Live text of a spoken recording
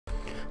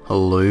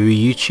Hello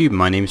YouTube,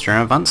 my name is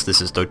drunken, this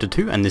is Dota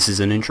 2 and this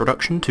is an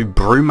introduction to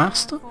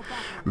Brewmaster.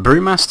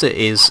 Brewmaster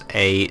is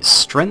a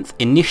strength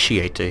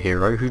initiator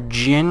hero who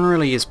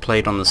generally is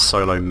played on the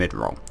solo mid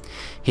role.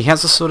 He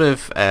has a sort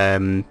of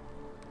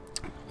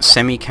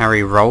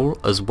semi-carry role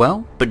as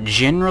well, but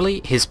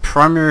generally his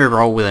primary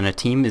role within a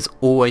team is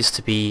always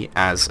to be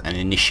as an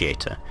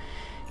initiator.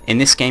 In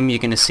this game you're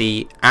going to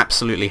see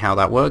absolutely how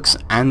that works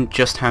and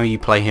just how you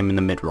play him in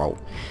the mid role.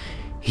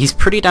 He's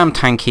pretty damn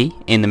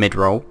tanky in the mid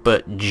role,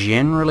 but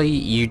generally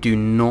you do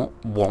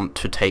not want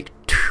to take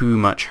too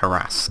much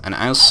harass, and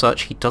as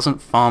such he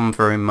doesn't farm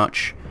very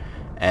much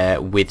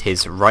with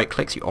his right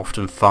clicks. You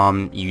often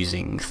farm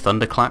using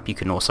thunderclap. You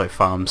can also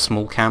farm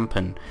small camp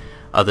and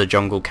other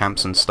jungle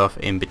camps and stuff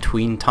in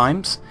between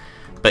times,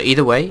 but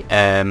either way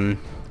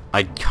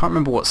I can't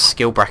remember what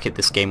skill bracket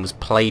this game was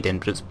played in,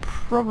 but it's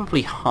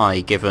probably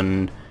high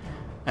given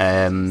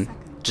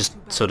just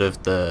sort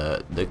of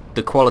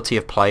the quality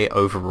of play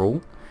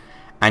overall.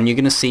 And you're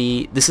going to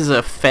see this is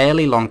a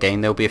fairly long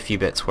game. There'll be a few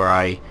bits where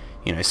I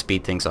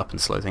speed things up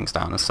and slow things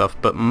down and stuff,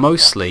 but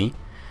mostly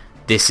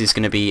this is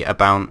going to be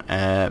about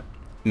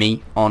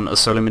me on a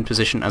solo mid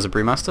position as a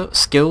Brewmaster.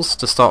 Skills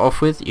to start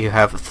off with, you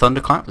have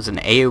Thunderclap. There's an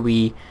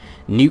AoE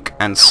nuke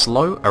and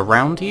slow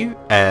around you.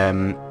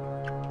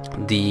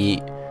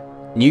 The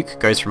nuke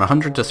goes from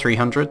 100 to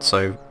 300,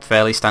 so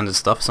fairly standard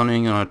stuff. It's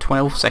only on a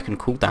 12-second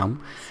cooldown.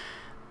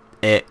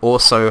 It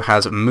also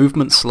has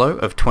movement slow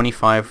of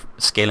 25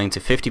 scaling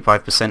to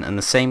 55%, and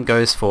the same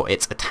goes for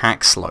its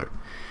attack slow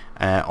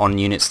on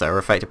units that are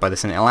affected by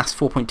this, and it lasts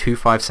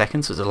 4.25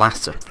 seconds, so it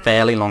lasts a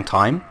fairly long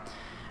time,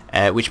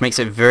 which makes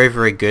it very,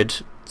 very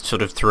good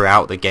sort of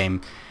throughout the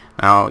game.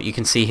 Now you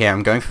can see here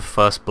I'm going for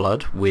first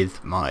blood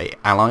with my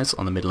allies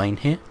on the mid lane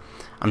here.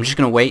 I'm just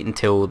going to wait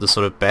until the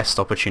sort of best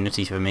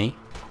opportunity for me.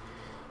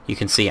 You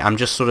can see I'm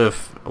just sort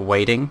of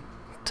waiting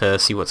to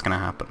see what's going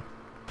to happen.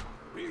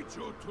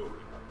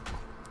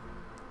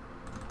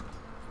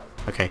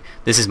 Okay,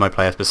 this is my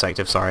player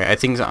perspective, sorry. I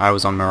think that I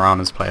was on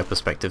Mirana's player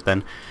perspective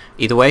then.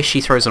 Either way, she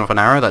throws off an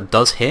arrow that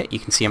does hit. You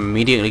can see I'm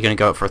immediately going to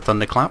go up for a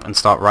thunderclap and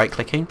start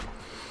right-clicking.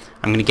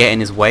 I'm going to get in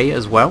his way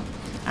as well,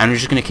 and I'm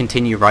just going to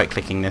continue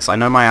right-clicking this. I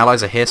know my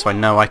allies are here, so I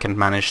know I can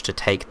manage to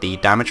take the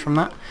damage from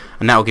that,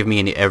 and that will give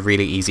me a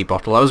really easy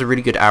bottle. That was a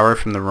really good arrow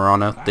from the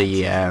Mirana.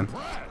 The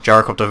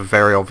gyrocopter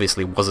very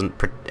obviously wasn't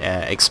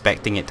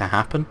expecting it to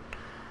happen,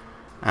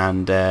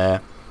 and yeah.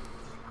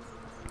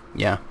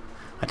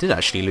 I did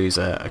actually lose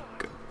a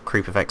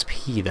creep of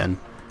XP then,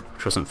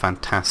 which wasn't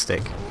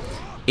fantastic.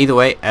 Either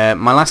way,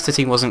 my last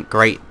hitting wasn't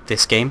great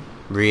this game,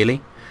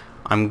 really.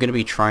 I'm going to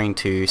be trying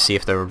to see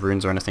if there were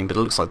runes or anything, but it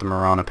looks like the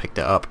Mirana picked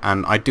it up,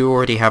 and I do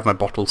already have my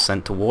bottle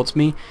sent towards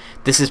me.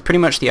 This is pretty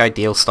much the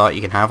ideal start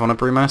you can have on a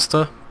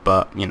Brewmaster,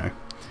 but, you know,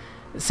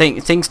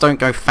 things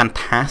don't go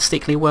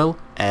fantastically well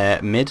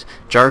mid.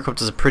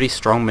 Gyrocopter's a pretty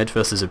strong mid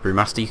versus a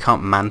Brewmaster. You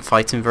can't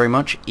man-fight him very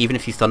much. Even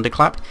if you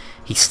thunderclap,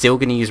 he's still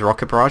going to use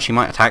Rocket Barrage. He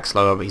might attack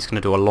slower, but he's going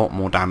to do a lot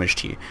more damage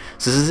to you.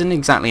 So this isn't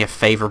exactly a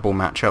favourable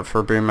matchup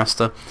for a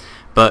Brewmaster,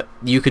 but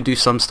you can do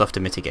some stuff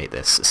to mitigate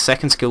this.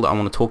 Second skill that I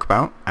want to talk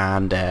about,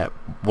 and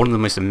one of the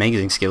most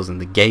amazing skills in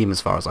the game as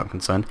far as I'm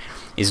concerned,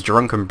 is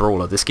Drunken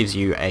Brawler. This gives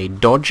you a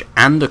dodge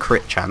and a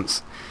crit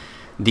chance.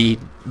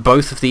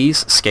 Both of these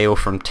scale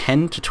from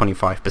 10 to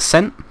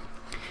 25%,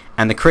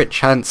 and the crit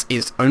chance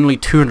is only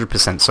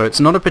 200%, so it's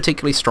not a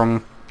particularly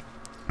strong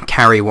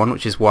carry one,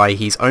 which is why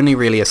he's only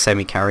really a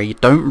semi-carry. You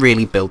don't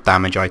really build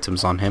damage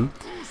items on him.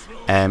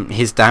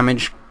 His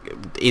damage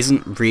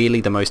isn't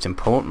really the most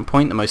important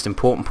point. The most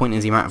important point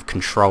is the amount of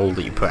control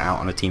that you put out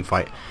on a team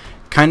fight.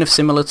 Kind of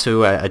similar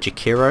to a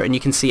Jakiro, and you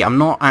can see I'm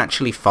not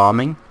actually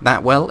farming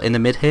that well in the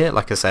mid here.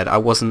 Like I said, I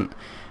wasn't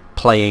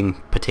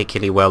playing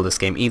particularly well this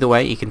game. Either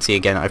way, you can see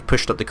again I've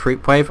pushed up the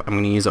creep wave. I'm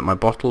going to use up my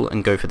bottle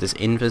and go for this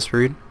invis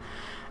rune.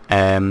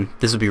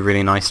 This would be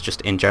really nice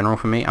just in general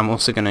for me. I'm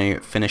also going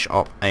to finish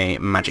up a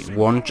magic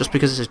wand just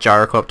because it's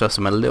gyrocopter,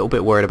 so I'm a little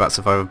bit worried about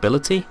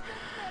survivability,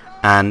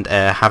 and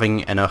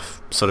having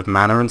enough sort of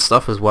mana and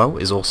stuff as well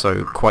is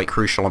also quite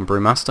crucial on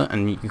Brewmaster,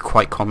 and you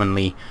quite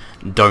commonly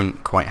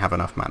don't quite have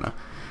enough mana.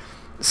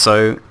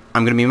 So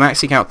I'm going to be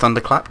maxing out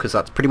Thunderclap because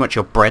that's pretty much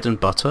your bread and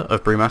butter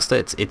of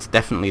Brewmaster. It's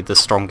definitely the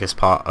strongest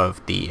part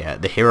of the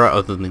hero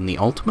other than the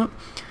ultimate,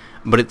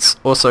 but it's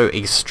also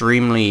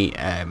extremely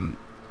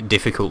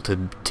difficult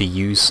to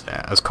use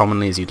as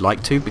commonly as you'd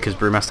like to, because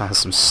Brewmaster has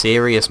some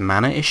serious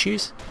mana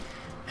issues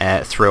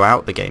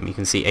throughout the game. You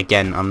can see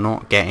again I'm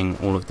not getting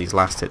all of these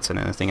last hits and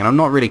anything, and I'm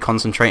not really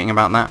concentrating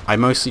about that. I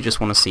mostly just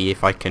want to see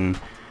if I can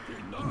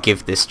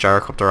give this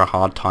gyrocopter a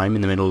hard time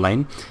in the middle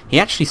lane. He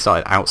actually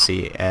started out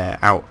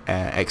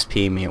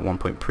XPing me at one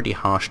point pretty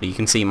harshly. You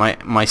can see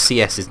my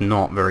CS is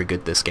not very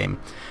good this game,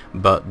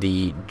 but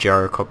the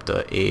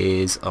gyrocopter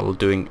is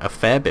doing a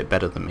fair bit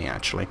better than me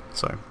actually.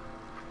 So,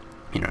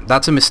 you know,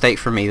 that's a mistake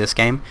for me this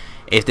game.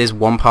 If there's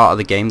one part of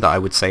the game that I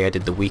would say I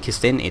did the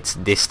weakest in, it's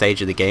this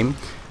stage of the game.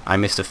 I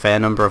missed a fair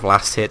number of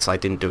last hits. I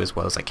didn't do as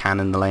well as I can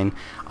in the lane.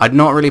 I'd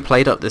not really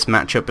played up this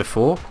matchup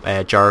before,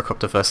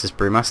 Gyrocopter versus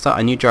Brewmaster.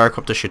 I knew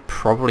Gyrocopter should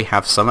probably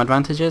have some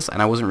advantages,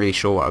 and I wasn't really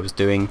sure what I was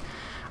doing.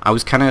 I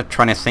was kind of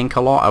trying to think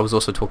a lot. I was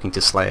also talking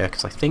to Slayer,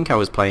 because I think I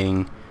was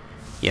playing...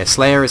 Yeah,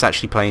 Slayer is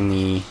actually playing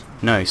the...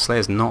 No,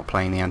 Slayer's not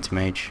playing the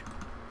Anti-Mage.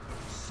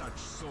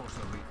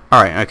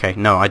 Alright, okay,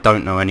 no, I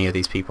don't know any of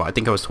these people. I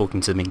think I was talking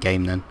to them in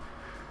game then.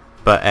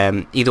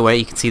 But either way,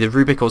 you can see the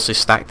Rubik also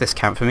stacked this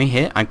camp for me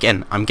here.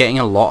 Again, I'm getting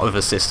a lot of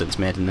assistance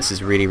mid, and this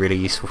is really, really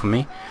useful for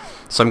me.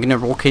 So I'm going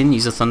to walk in,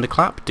 use a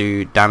Thunderclap,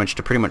 do damage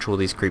to pretty much all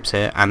these creeps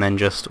here, and then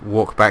just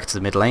walk back to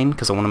the mid lane,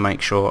 because I want to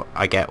make sure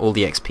I get all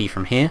the XP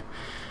from here.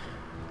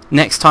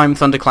 Next time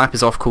Thunderclap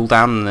is off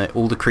cooldown and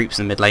all the creeps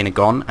in the mid lane are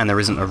gone and there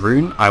isn't a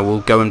rune, I will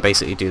go and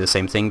basically do the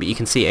same thing. But you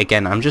can see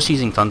again, I'm just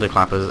using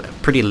Thunderclap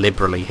pretty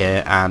liberally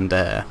here, and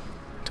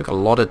took a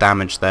lot of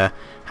damage there.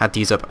 Had to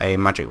use up a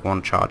magic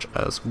wand charge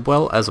as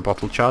well as a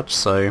bottle charge,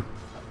 so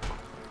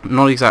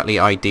not exactly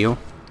ideal.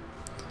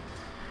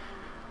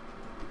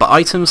 But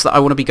items that I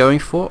want to be going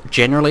for,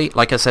 generally,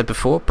 like I said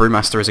before,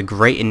 Brewmaster is a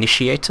great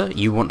initiator.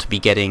 You want to be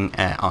getting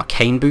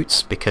arcane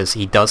boots because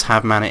he does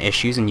have mana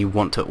issues, and you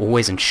want to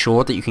always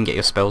ensure that you can get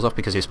your spells off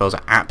because your spells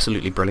are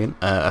absolutely brilliant.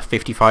 A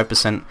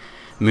 55%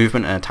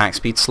 movement and attack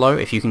speed slow,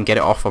 if you can get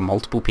it off for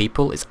multiple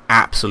people, is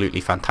absolutely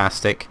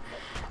fantastic.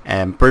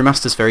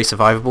 Brewmaster's very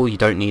survivable. You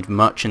don't need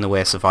much in the way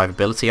of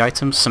survivability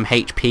items. Some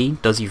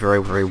HP does you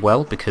very, very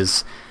well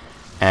because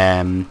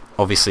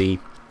obviously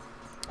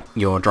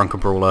your Drunken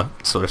Brawler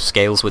sort of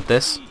scales with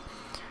this.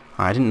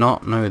 I did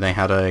not know they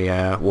had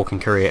a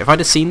Walking Courier. If I'd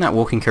have seen that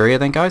Walking Courier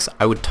then, guys,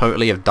 I would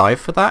totally have dived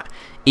for that.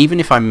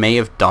 Even if I may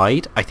have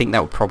died, I think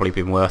that would probably have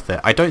been worth it.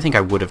 I don't think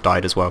I would have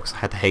died as well because I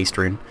had the haste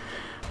rune.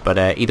 But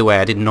either way,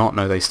 I did not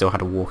know they still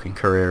had a Walking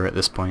Courier at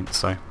this point,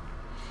 so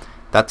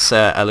that's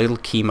a little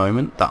key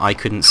moment that I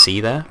couldn't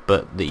see there,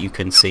 but that you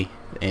can see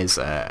is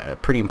a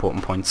pretty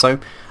important point. So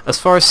as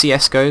far as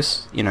CS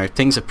goes, you know,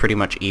 things are pretty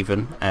much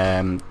even.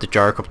 The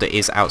Gyrocopter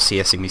is out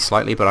CSing me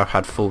slightly, but I've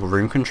had full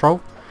rune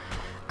control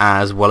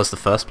as well as the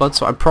First Blood,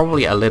 so I'm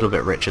probably a little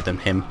bit richer than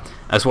him.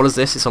 As well as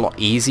this, it's a lot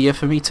easier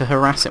for me to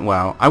harass him.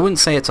 Well, I wouldn't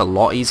say it's a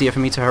lot easier for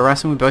me to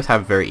harass him. We both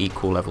have very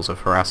equal levels of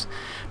harass,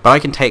 but I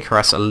can take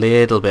harass a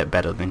little bit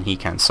better than he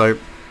can. So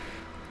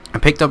I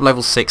picked up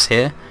level 6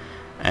 here,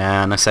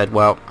 and I said,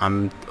 well,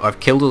 I've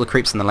killed all the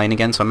creeps in the lane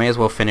again, so I may as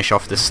well finish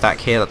off this stack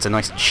here. That's a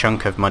nice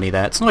chunk of money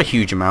there. It's not a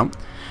huge amount,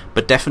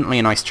 but definitely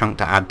a nice chunk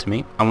to add to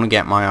me. I want to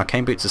get my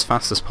arcane boots as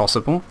fast as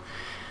possible.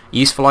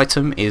 Useful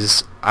item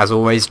is, as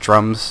always,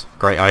 drums.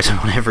 Great item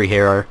on every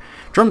hero.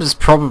 Drums is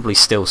probably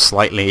still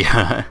slightly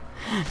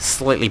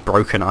slightly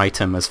broken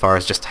item as far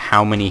as just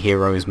how many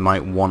heroes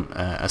might want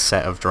a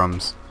set of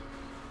drums.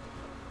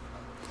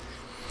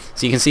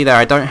 So you can see there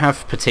I don't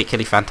have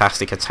particularly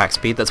fantastic attack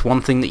speed. That's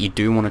one thing that you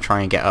do want to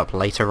try and get up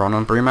later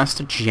on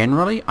Brewmaster.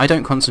 Generally, I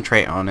don't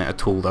concentrate on it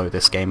at all though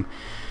this game,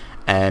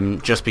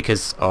 just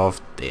because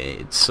of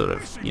the sort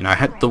of, you know,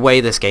 the way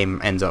this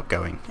game ends up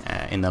going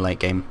in the late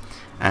game,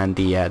 and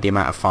the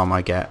amount of farm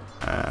I get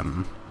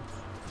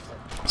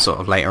sort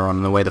of later on,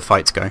 and the way the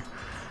fights go.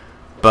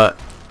 But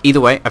either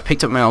way, I've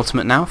picked up my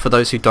ultimate now. For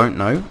those who don't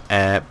know,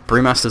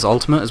 Brewmaster's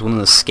ultimate is one of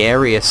the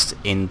scariest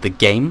in the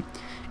game.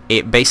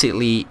 It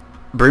basically,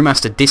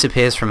 Brewmaster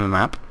disappears from a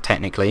map,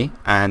 technically,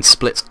 and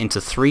splits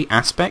into 3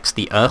 aspects: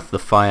 the earth, the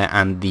fire,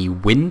 and the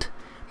wind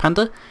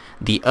panda.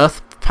 The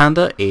earth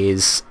panda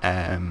is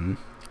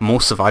more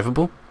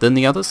survivable than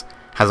the others,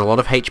 has a lot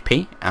of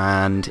HP,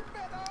 and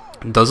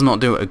does not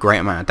do a great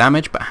amount of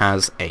damage, but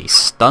has a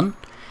stun.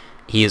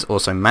 He is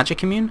also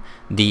magic immune.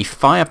 The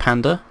fire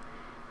panda,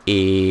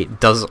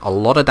 it does a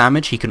lot of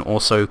damage. He can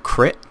also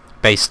crit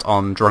based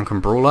on Drunken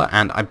Brawler,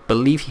 and I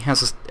believe he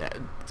has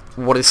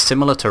what is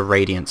similar to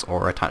Radiance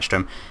aura attached to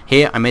him.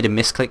 Here I made a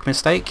misclick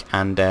mistake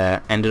and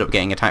ended up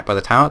getting attacked by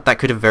the tower. That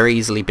could have very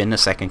easily been a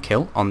second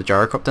kill on the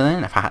Gyrocopter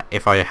then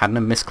if I hadn't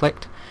have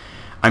misclicked.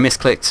 I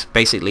misclicked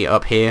basically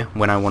up here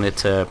when I wanted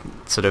to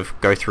sort of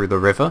go through the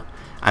river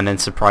and then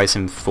surprise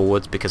him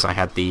forwards because I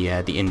had the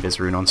invis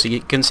rune on. So you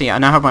can see I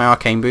now have my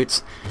arcane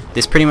boots.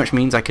 This pretty much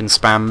means I can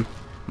spam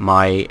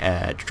my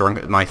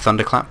my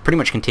thunderclap pretty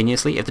much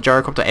continuously. If the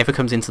Gyrocopter ever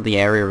comes into the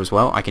area as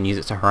well, I can use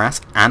it to harass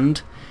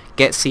and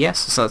get CS.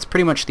 So that's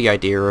pretty much the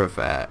idea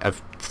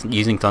of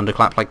using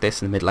thunderclap like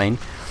this in the mid lane.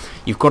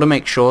 You've got to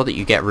make sure that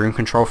you get rune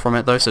control from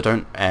it though, so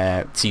don't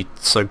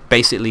so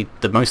basically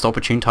the most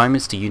opportune time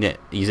is to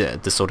use it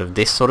at this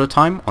sort of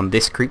time on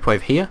this creep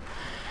wave here,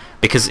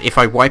 because if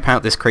I wipe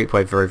out this creep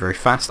wave very, very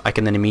fast, I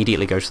can then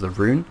immediately go to the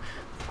rune.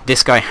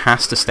 This guy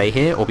has to stay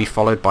here or be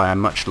followed by a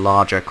much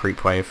larger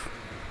creep wave.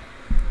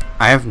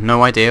 I have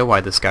no idea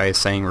why this guy is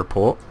saying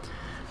report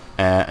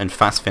and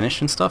fast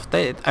finish and stuff.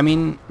 I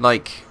mean,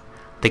 like,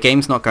 the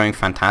game's not going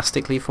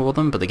fantastically for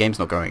them, but the game's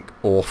not going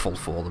awful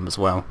for them as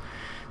well.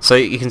 So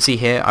you can see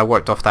here, I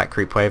worked off that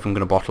creep wave. I'm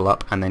going to bottle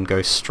up and then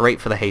go straight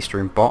for the haste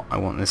rune bot. I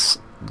want this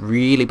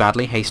really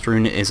badly. Haste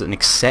rune is an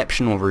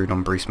exceptional rune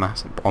on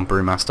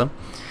Brewmaster.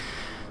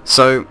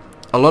 So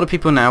A lot of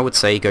people now would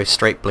say go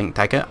straight blink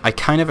dagger. I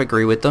kind of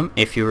agree with them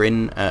if you're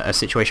in a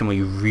situation where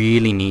you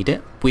really need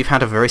it. We've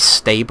had a very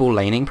stable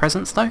laning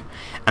presence though,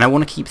 and I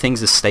want to keep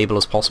things as stable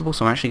as possible,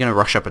 so I'm actually going to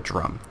rush up a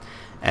drum.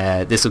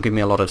 This will give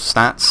me a lot of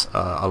stats,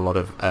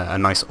 a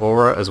nice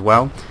aura as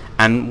well.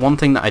 And one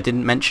thing that I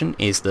didn't mention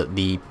is that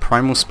the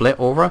primal split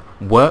aura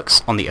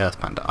works on the earth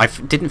panda. I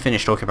didn't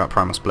finish talking about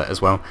primal split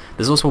as well.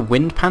 There's also a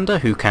wind panda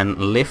who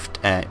can lift,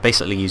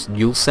 basically use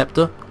Yule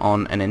scepter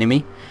on an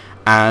enemy,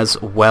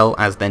 as well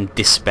as then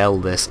dispel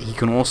this. He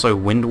can also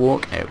wind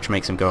walk, which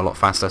makes him go a lot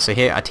faster. So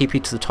here I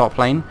TP to the top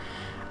lane,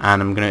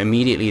 and I'm going to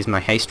immediately use my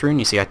haste rune.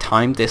 You see I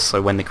timed this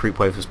so when the creep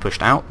wave was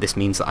pushed out, this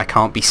means that I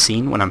can't be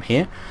seen when I'm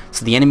here,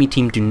 so the enemy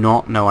team do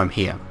not know I'm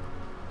here.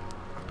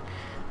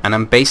 And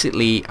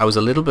I was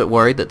a little bit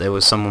worried that there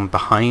was someone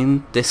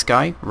behind this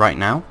guy right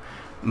now,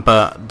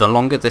 but the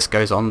longer this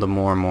goes on, the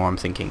more and more I'm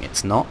thinking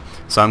it's not.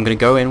 So I'm going to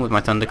go in with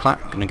my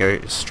thunderclap. I'm going to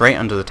go straight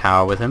under the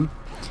tower with him.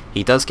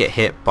 He does get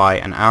hit by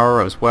an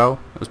arrow as well.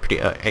 It was pretty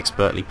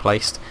expertly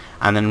placed,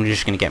 and then I'm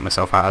just going to get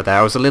myself out of there.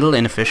 I was a little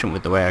inefficient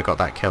with the way I got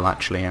that kill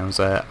actually. I was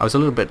a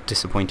little bit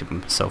disappointed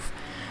with myself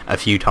a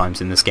few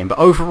times in this game, but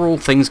overall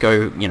things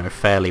go, you know,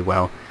 fairly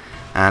well.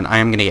 And I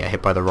am going to get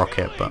hit by the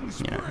rocket, but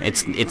you know,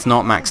 it's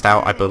not maxed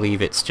out. I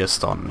believe it's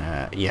just on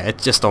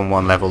it's just on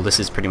one level. This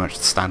is pretty much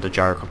the standard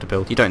gyrocopter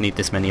build. You don't need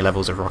this many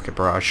levels of rocket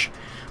barrage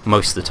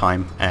most of the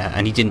time,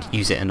 and he didn't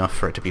use it enough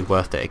for it to be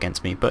worth it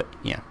against me, but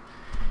yeah.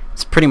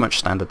 It's pretty much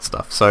standard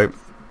stuff. So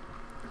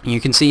you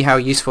can see how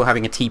useful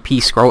having a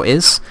TP scroll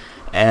is.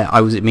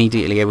 I was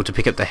immediately able to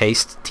pick up the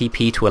haste,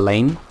 TP to a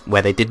lane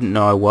where they didn't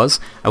know I was.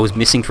 I was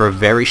missing for a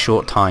very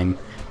short time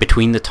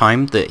between the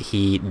time that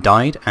he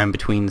died and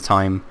between the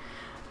time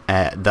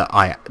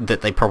that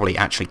they probably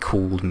actually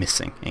called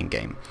missing in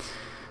game.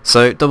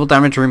 So double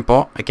damage rune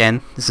bot,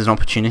 again, this is an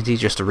opportunity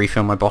just to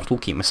refill my bottle,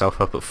 keep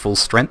myself up at full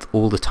strength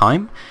all the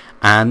time,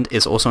 and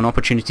it's also an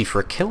opportunity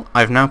for a kill.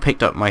 I've now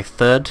picked up my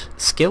third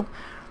skill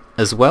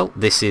as well.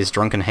 This is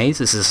Drunken Haze.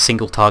 This is a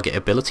single target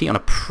ability on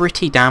a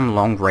pretty damn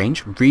long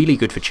range, really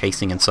good for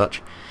chasing and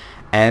such.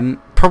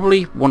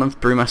 Probably one of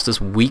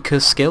Brewmaster's weaker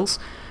skills,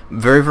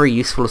 very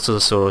useful to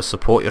sort of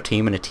support your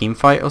team in a team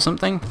fight or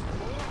something,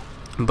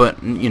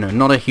 but you know,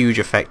 not a huge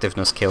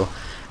effectiveness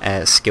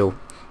skill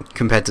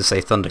compared to say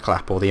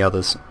Thunderclap or the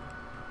others.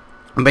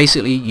 And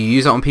basically you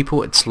use it on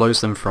people, it slows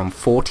them from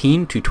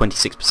 14 to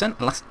 26%,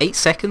 it lasts 8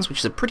 seconds, which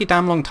is a pretty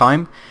damn long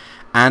time,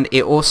 and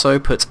it also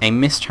puts a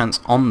miss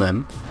chance on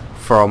them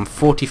from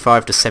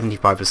 45 to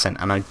 75%,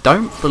 and I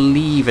don't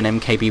believe an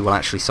MKB will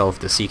actually solve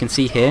this. So you can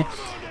see here,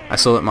 I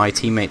saw that my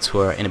teammates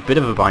were in a bit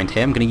of a bind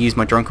here. I'm going to use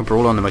my Drunken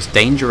Brawl on the most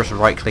dangerous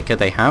right clicker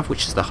they have,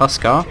 which is the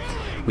Huskar.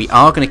 We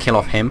are going to kill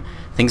off him.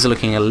 Things are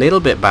looking a little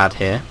bit bad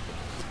here,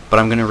 but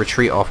I'm going to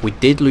retreat off. We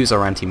did lose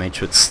our anti-mage,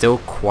 so it's still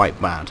quite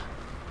bad.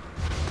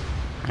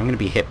 I'm going to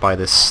be hit by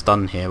this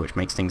stun here, which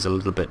makes things a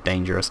little bit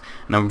dangerous.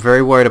 And I'm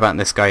very worried about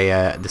this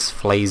guy, this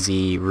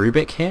Flazy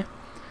Rubik here.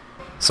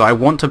 So I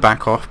want to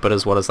back off, but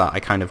as well as that, I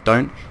kind of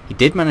don't. He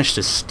did manage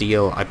to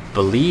steal, I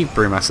believe,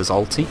 Brewmaster's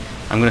ulti.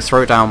 I'm going to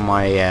throw down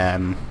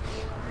my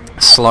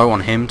slow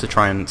on him to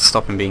try and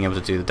stop him being able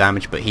to do the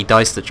damage, but he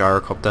dies to the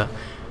gyrocopter,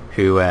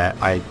 who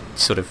I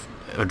sort of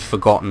had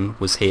forgotten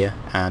was here,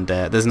 and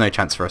there's no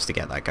chance for us to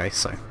get that guy.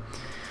 So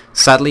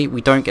sadly, we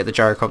don't get the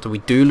gyrocopter. We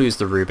do lose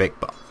the Rubik,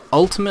 but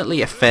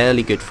ultimately a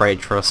fairly good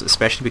trade for us,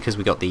 especially because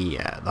we got the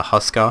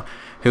Huskar,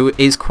 who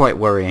is quite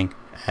worrying.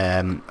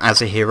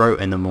 As a hero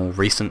in the more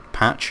recent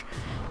patch,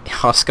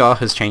 Huskar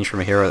has changed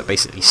from a hero that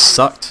basically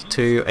sucked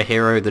to a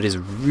hero that is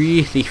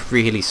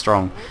really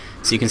strong.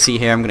 So you can see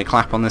here I'm going to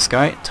clap on this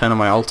guy, turn on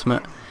my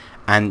ultimate,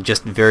 and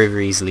just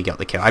very easily get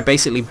the kill. I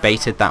basically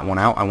baited that one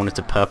out. I wanted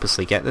to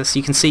purposely get this.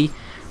 You can see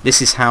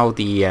this is how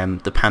the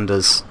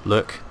pandas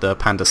look, the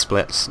panda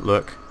splits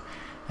look.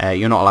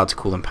 You're not allowed to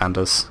call them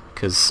pandas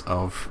because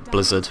of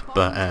Blizzard,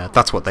 but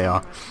that's what they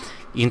are.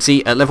 You can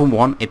see at level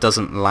 1 it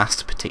doesn't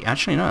last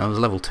actually no, it was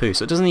level 2,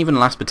 so it doesn't even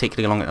last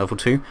particularly long at level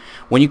 2.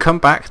 When you come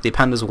back, the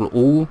pandas will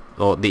all,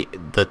 or the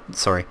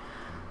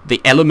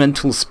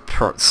elemental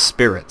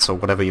spirits, or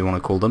whatever you want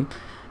to call them,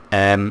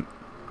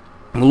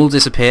 will all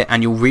disappear,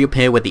 and you'll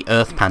reappear where the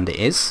earth panda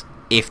is.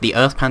 If the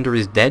earth panda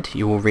is dead,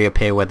 you will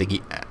reappear where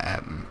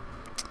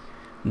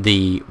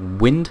the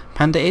wind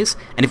panda is,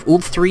 and if all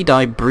three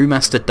die,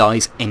 Brewmaster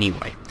dies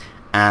anyway.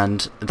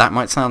 And that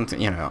might sound,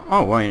 you know,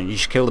 oh, well, you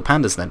should kill the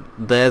pandas then.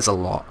 There's a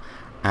lot.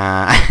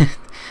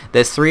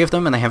 There's 3 of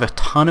them, and they have a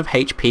ton of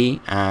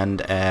HP, and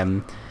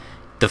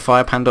the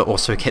Fire Panda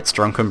also gets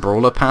Drunken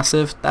Brawler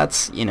passive.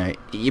 That's, you know,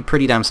 you're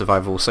pretty damn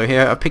survivable. So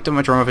here, I picked up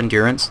my Drum of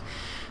Endurance.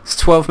 It's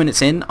 12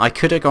 minutes in. I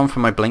could have gone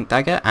for my Blink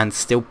Dagger and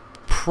still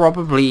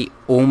probably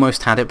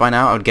almost had it by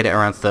now. I would get it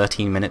around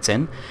 13 minutes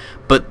in.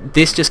 But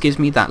this just gives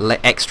me that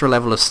extra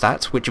level of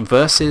stats, which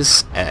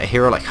versus a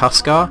hero like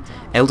Huskar,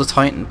 Elder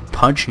Titan,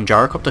 Pudge, and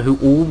Gyrocopter, who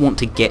all want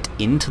to get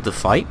into the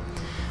fight,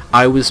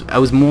 I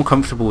was more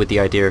comfortable with the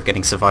idea of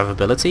getting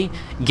survivability,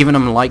 given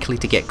I'm likely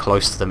to get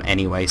close to them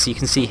anyway. So you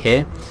can see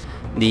here,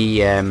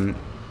 the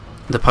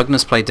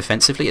Pugners play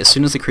defensively. As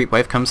soon as the creep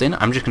wave comes in,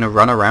 I'm just going to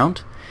run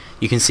around,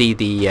 You can see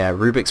the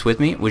Rubik's with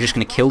me. We're just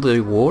going to kill the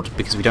ward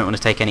because we don't want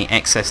to take any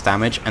excess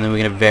damage, and then we're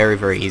going to very,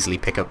 very easily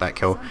pick up that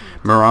kill.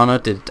 Marana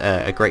did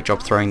a great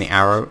job throwing the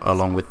arrow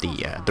along with the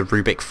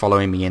Rubik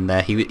following me in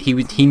there.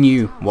 He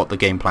knew what the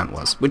game plan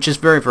was, which is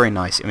very, very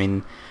nice. I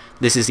mean,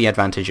 this is the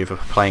advantage of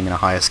playing in a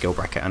higher skill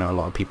bracket. I know a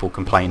lot of people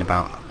complain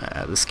about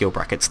the skill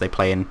brackets they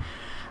play in,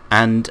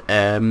 and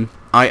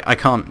I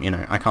can't,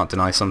 I can't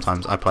deny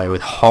sometimes I play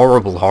with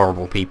horrible,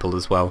 horrible people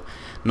as well.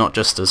 Not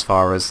just as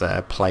far as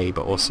play,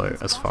 but also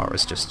as far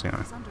as just,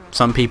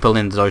 some people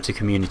in the Dota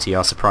community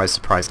are surprise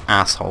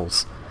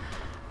assholes.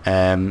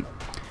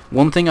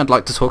 One thing I'd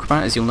like to talk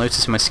about is you'll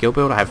notice in my skill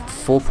build I have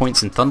 4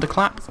 points in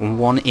Thunderclap,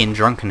 1 in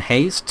Drunken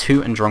Haze,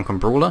 2 in Drunken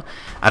Brawler.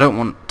 I don't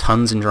want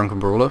tons in Drunken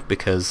Brawler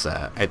because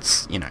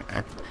it's,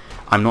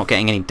 I'm not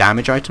getting any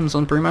damage items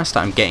on Brewmaster.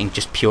 I'm getting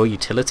just pure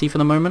utility for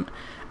the moment,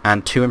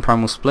 and 2 in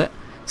Primal Split.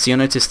 So you'll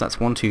notice that's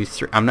 1, 2,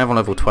 3, I'm now on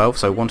level 12,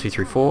 so 1, 2,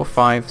 3, 4,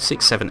 5,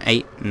 6, 7,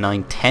 8,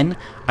 9, 10.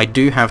 I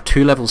do have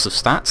 2 levels of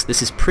stats.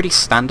 This is pretty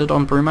standard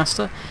on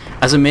Brewmaster.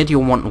 As a mid,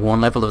 you'll want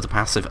 1 level of the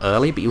passive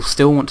early, but you'll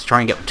still want to try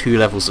and get 2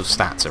 levels of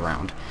stats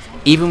around.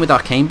 Even with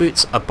Arcane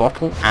Boots, a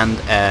bottle, and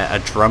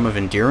a drum of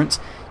endurance,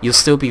 you'll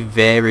still be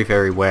very,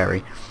 very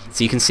wary.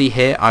 So you can see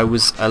here, I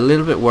was a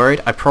little bit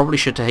worried. I probably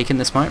should have taken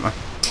this fight. My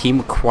team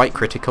were quite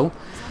critical.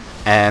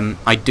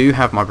 I do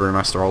have my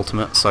Brewmaster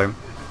ultimate, so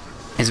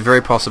it's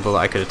very possible that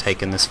I could have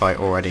taken this fight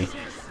already,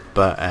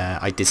 but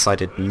I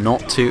decided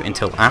not to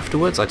until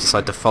afterwards. I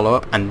decided to follow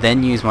up and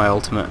then use my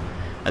ultimate.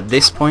 At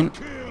this point,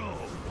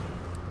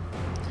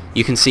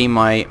 you can see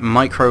my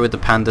micro with the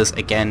pandas.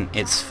 Again,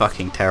 it's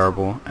fucking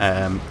terrible.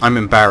 I'm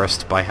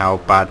embarrassed by how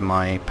bad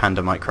my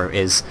panda micro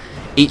is.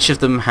 Each of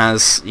them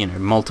has,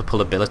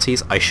 multiple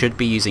abilities. I should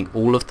be using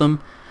all of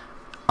them.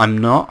 I'm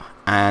not,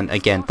 and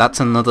again, that's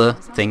another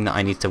thing that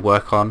I need to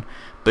work on.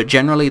 But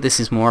generally this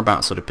is more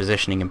about sort of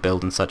positioning and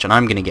build and such, and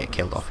I'm going to get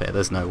killed off here,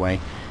 there's no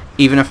way.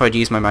 Even if I'd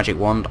used my magic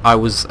wand, I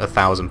was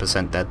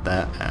 1000% dead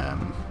there.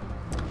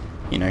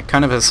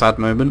 Kind of a sad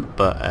moment,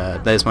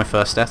 but there's my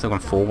first death. I've gone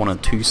 4, 1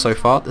 and 2 so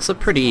far. That's a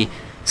pretty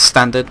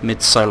standard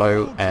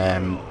mid-solo,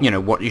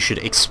 what you should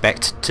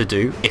expect to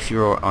do if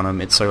you're on a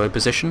mid-solo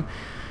position.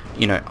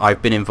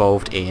 I've been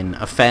involved in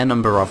a fair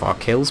number of our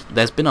kills.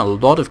 There's been a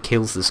lot of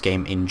kills this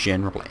game in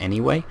general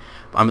anyway.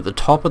 I'm at the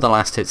top of the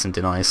last hits and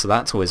denies, so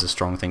that's always a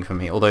strong thing for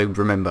me. Although,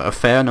 remember, a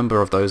fair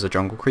number of those are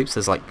jungle creeps.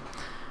 There's like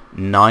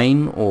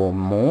 9 or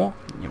more.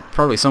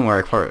 Probably somewhere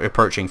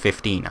approaching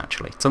 15,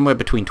 actually. Somewhere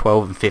between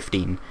 12 and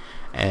 15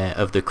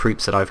 of the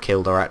creeps that I've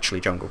killed are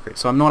actually jungle creeps.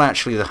 So I'm not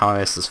actually the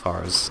highest as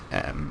far as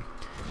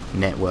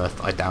net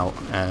worth, I doubt.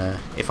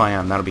 If I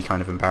am, that'll be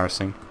kind of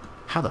embarrassing.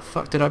 How the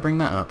fuck did I bring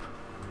that up?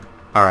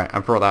 Alright, I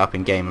brought that up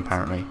in game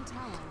apparently.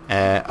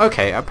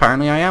 Okay,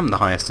 apparently I am the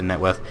highest in net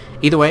worth.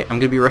 Either way, I'm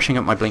going to be rushing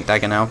up my Blink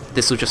Dagger now.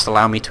 This will just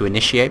allow me to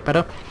initiate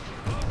better.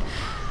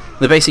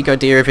 The basic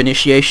idea of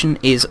initiation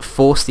is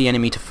force the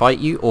enemy to fight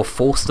you, or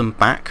force them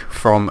back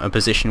from a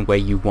position where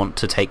you want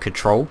to take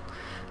control.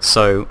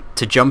 So,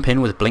 to jump in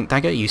with Blink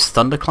Dagger, use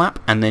Thunderclap,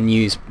 and then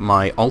use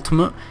my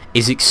ultimate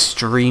is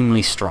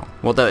extremely strong.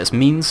 What that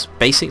means,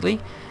 basically,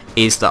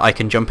 is that I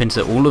can jump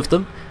into all of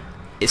them.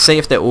 Say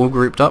if they're all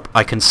grouped up,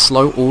 I can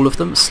slow all of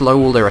them,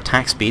 slow all their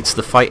attack speeds, so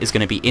the fight is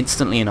going to be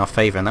instantly in our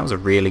favour, and that was a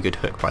really good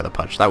hook by the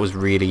Pudge. That was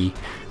really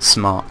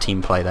smart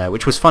team play there,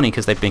 which was funny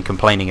because they've been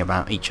complaining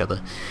about each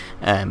other.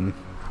 And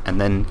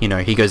then,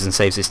 he goes and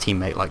saves his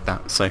teammate like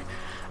that. So,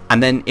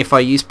 and then if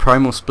I use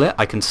Primal Split,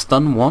 I can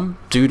stun one,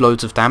 do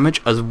loads of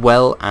damage, as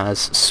well as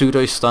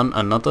pseudo stun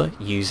another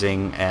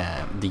using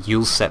the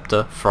Yule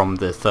Scepter from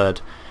the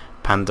third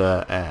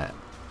panda,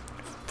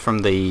 from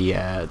the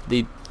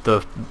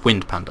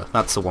Wind Panda.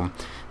 That's the one.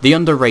 The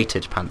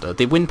underrated panda.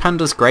 The Wind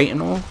Panda's great and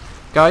all,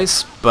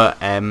 guys, but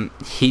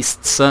he's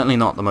certainly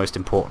not the most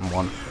important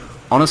one.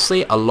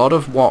 Honestly, a lot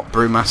of what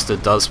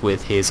Brewmaster does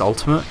with his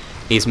ultimate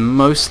is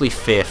mostly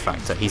fear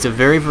factor. He's a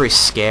very, very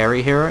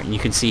scary hero, and you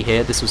can see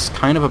here, this was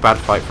kind of a bad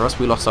fight for us.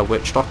 We lost our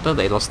Witch Doctor,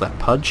 they lost their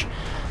Pudge.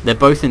 They're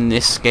both in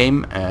this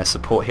game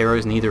support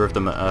heroes, neither of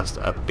them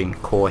are being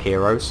core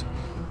heroes.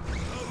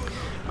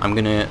 I'm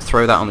going to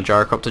throw that on the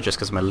Gyrocopter just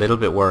because I'm a little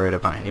bit worried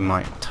about he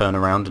might turn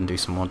around and do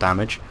some more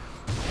damage.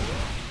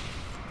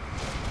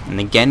 And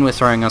again we're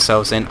throwing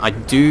ourselves in. I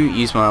do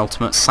use my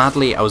ultimate.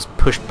 Sadly I was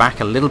pushed back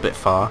a little bit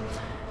far,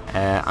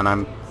 and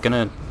I'm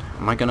gonna...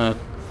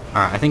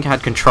 Alright, I think I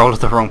had control of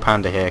the wrong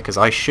panda here because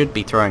I should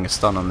be throwing a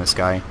stun on this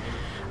guy.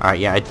 Alright,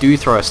 yeah, I do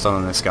throw a stun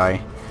on this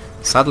guy.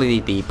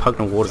 Sadly the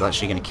Pugnal Ward is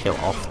actually going to kill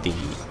off the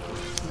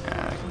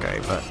guy,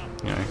 but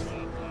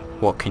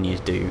what can you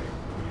do?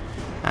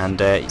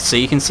 And so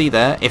you can see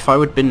there, if I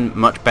would have been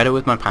much better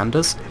with my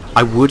pandas,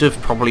 I would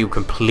have probably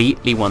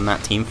completely won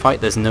that team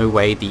fight. There's no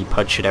way the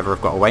Pudge should ever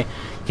have got away.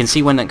 You can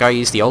see when that guy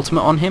used the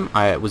ultimate on him,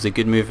 it was a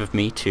good move of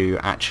me to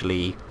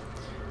actually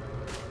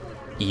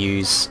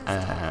use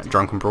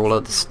Drunken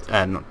Brawler,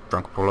 not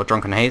Drunken Brawler,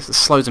 Drunken Haze. This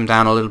slows him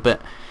down a little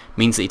bit,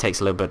 means that he takes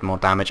a little bit more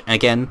damage. And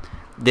again,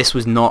 this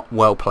was not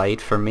well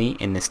played for me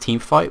in this team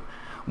fight.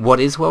 What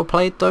is well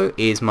played though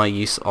is my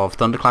use of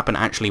Thunderclap and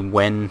actually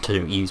when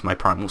to use my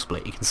Primal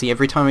Split. You can see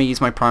every time I use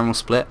my Primal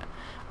Split,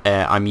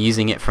 I'm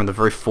using it from the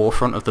very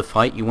forefront of the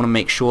fight. You want to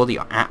make sure that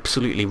you're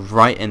absolutely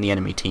right in the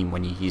enemy team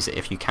when you use it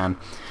if you can,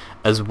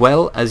 as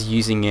well as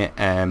using it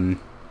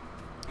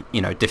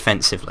you know,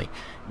 defensively.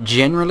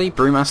 Generally,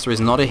 Brewmaster is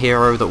not a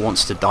hero that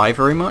wants to die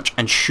very much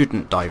and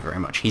shouldn't die very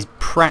much. He's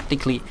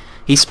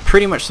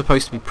pretty much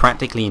supposed to be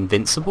practically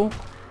invincible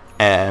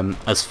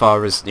as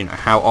far as, you know,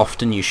 how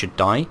often you should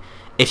die.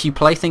 If you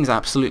play things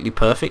absolutely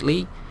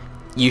perfectly,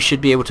 you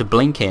should be able to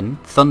blink in,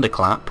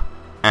 Thunderclap,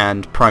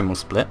 and Primal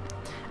Split,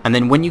 and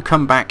then when you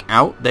come back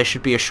out, there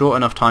should be a short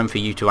enough time for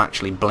you to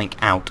actually blink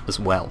out as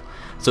well.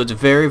 So it's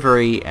very,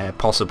 very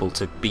possible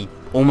to be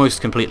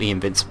almost completely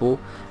invincible.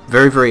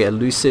 Very, very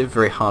elusive,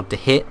 very hard to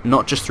hit,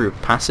 not just through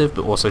passive,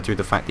 but also through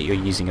the fact that you're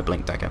using a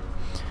blink dagger.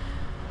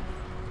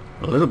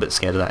 A little bit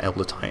scared of that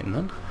Elder Titan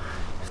then.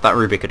 If that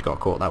Rubik had got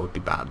caught, that would be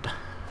bad.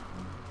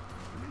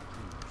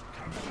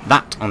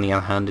 That, on the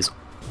other hand, is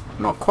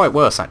not quite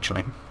worse,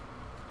 actually.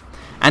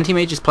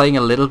 Anti-Mage is playing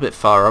a little bit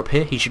far up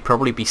here. He should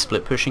probably be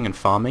split pushing and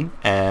farming.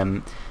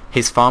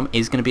 His farm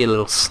is going to be a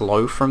little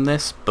slow from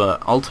this,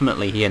 but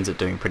ultimately he ends up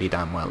doing pretty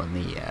damn well in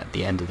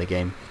the end of the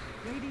game.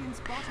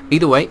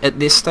 Either way, at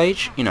this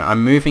stage, you know,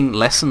 I'm moving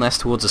less and less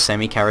towards a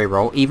semi-carry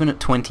role. Even at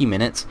 20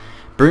 minutes,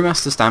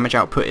 Brewmaster's damage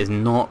output is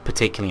not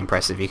particularly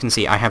impressive. You can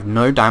see I have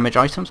no damage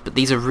items, but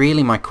these are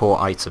really my core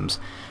items.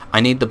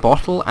 I need the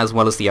bottle as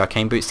well as the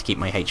arcane boots to keep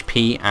my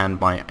HP and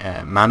my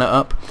mana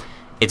up.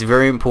 It's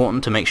very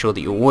important to make sure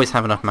that you always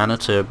have enough mana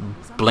to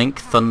blink,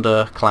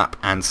 thunder, clap,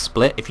 and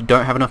split. If you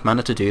don't have enough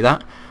mana to do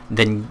that,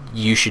 then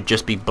you should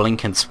just be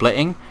blink and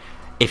splitting.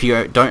 If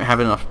you don't have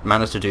enough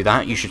mana to do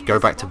that, you should go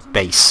back to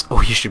base,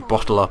 or you should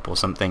bottle up or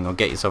something, or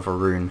get yourself a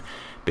rune,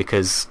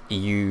 because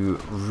you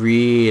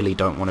really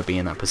don't want to be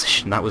in that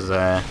position. That was,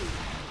 I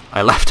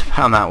laughed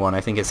about that one.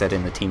 I think I said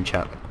in the team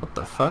chat, like, what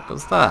the fuck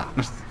was that?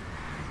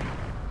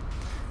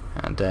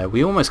 And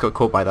we almost got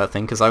caught by that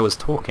thing, because I was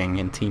talking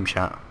in team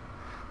chat,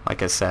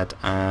 like I said,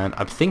 and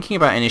I'm thinking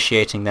about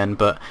initiating then,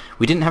 but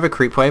we didn't have a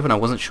creep wave, and I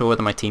wasn't sure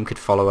whether my team could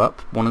follow up.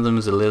 One of them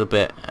was a little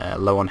bit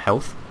low on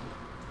health.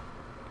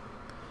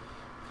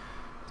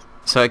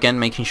 So again,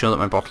 making sure that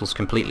my bottle's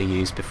completely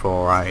used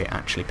before I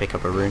actually pick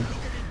up a rune.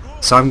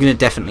 So I'm going to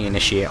definitely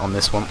initiate on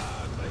this one.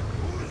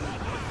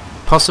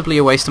 Possibly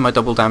a waste of my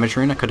double damage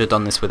rune. I could have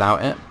done this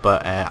without it,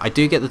 but I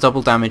do get the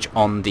double damage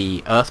on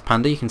the Earth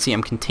Panda. You can see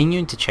I'm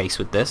continuing to chase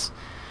with this.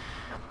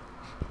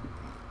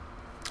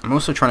 I'm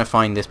also trying to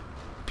find this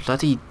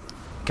bloody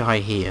guy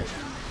here.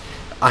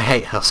 I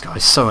hate Husk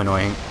guys, so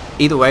annoying.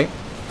 Either way,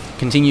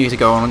 continue to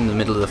go on in the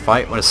middle of the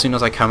fight. Well, as soon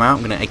as I come out,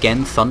 I'm going to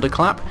again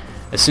Thunderclap.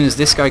 As soon as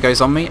this guy goes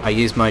on me, I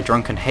use my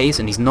Drunken Haze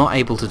and he's not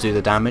able to do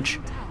the damage,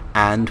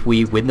 and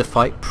we win the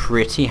fight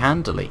pretty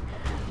handily.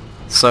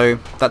 So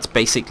that's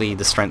basically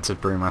the strength of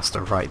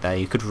Brewmaster right there.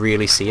 You could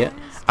really see it.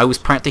 I was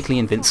practically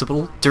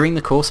invincible during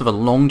the course of a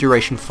long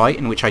duration fight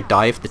in which I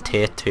dived the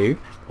tier 2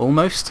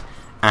 almost,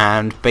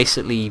 and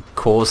basically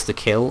caused the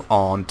kill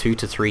on 2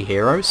 to 3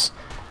 heroes.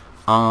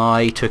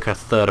 I took a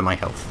third of my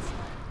health.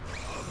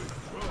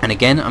 And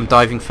again, I'm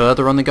diving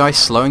further on the guy,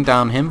 slowing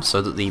down him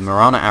so that the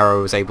Marana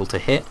arrow was able to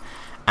hit,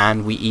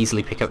 and we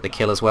easily pick up the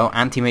kill as well.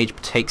 Anti-Mage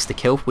takes the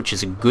kill, which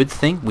is a good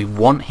thing. We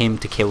want him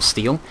to kill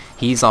Steel.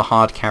 He's our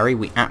hard carry.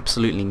 We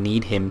absolutely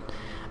need him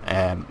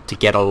to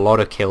get a lot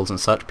of kills and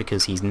such,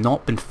 because he's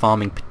not been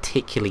farming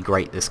particularly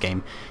great this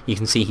game. You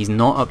can see he's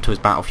not up to his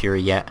Battle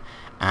Fury yet,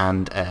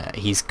 and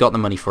he's got the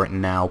money for it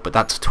now, but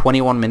that's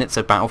 21 minutes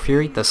of Battle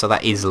Fury, so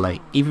that is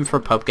late. Even for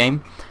a pub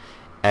game,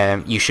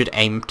 you should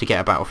aim to get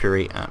a Battle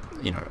Fury at,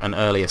 you know, an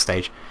earlier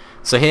stage.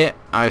 So here,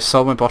 I've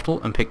sold my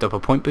bottle and picked up a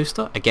point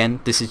booster.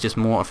 Again, this is just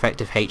more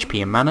effective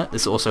HP and mana.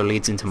 This also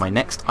leads into my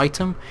next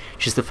item,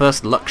 which is the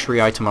first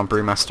luxury item on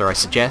Brewmaster I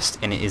suggest,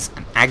 and it is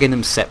an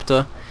Aghanim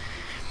Scepter.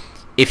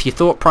 If you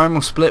thought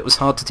Primal Split was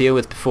hard to deal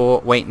with before,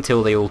 wait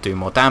until they all do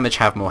more damage,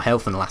 have more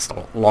health, and last a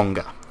lot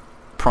longer.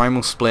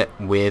 Primal Split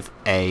with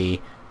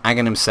a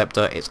Aghanim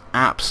Scepter, it's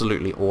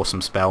absolutely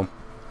awesome spell.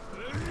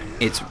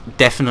 It's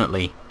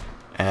definitely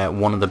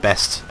one of the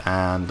best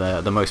and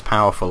the most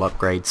powerful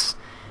upgrades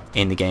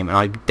in the game, and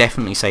I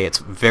definitely say it's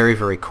very,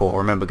 very core.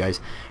 Remember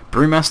guys,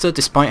 Brewmaster,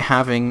 despite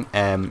having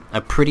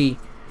a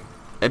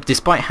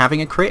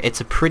crit, it's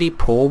a pretty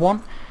poor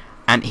one,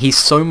 and he's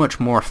so much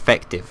more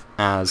effective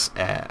as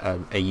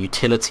a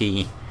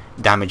utility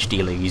damage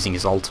dealer using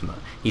his ultimate.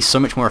 He's so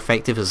much more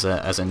effective as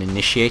an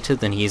initiator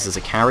than he is as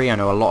a carry. I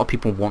know a lot of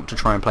people want to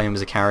try and play him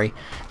as a carry,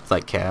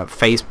 like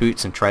phase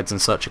boots and treads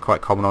and such are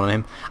quite common on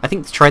him. I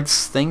think the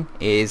treads thing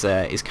is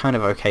kind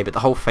of okay, but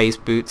the whole phase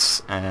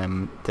boots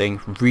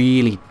thing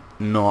really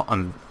not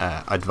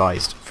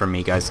advised from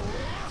me guys.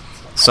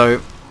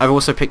 So I've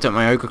also picked up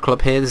my Ogre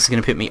Club here. This is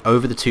going to put me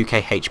over the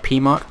 2k HP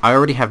mark. I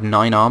already have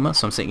 9 armor,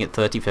 so I'm sitting at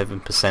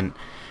 37%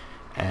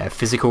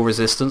 physical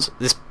resistance.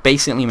 This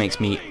basically makes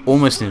me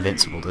almost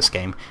invincible this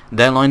game.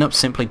 Their lineup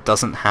simply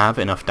doesn't have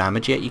enough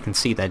damage yet. You can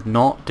see they're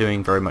not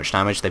doing very much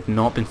damage. They've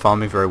not been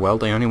farming very well.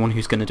 The only one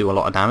who's going to do a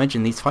lot of damage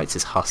in these fights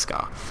is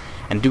Huskar.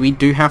 and we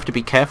do have to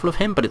be careful of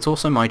him, but it's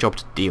also my job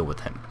to deal with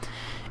him.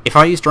 If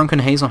I use Drunken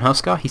Haze on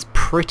Huskar, he's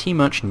pretty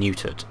much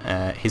neutered.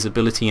 His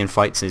ability in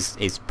fights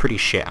is pretty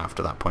shit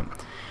after that point.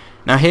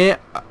 Now here,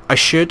 I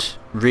should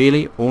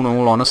really, in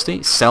all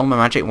honesty, sell my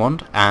magic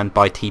wand and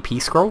buy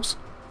TP scrolls.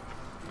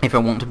 If I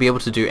want to be able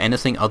to do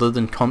anything other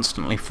than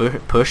constantly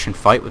push and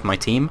fight with my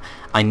team,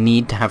 I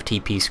need to have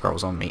TP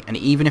scrolls on me. And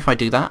even if I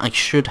do that, I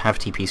should have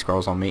TP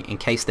scrolls on me in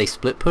case they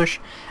split push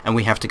and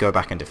we have to go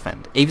back and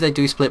defend. If they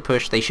do split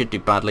push, they should do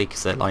badly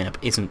because their lineup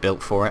isn't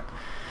built for it.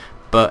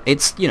 But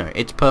it's, you know,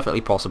 it's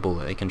perfectly possible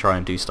that they can try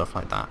and do stuff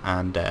like that.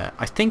 And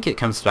I think it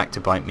comes back to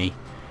bite me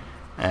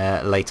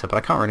later, but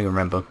I can't really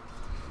remember.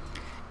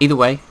 Either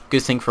way,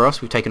 good thing for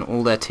us, we've taken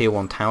all their tier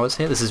 1 towers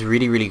here. This is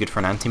really, really good for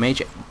an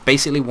anti-mage.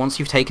 Basically, once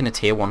you've taken a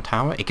tier 1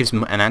 tower, it gives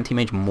an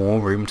anti-mage more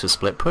room to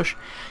split push.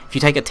 If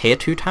you take a tier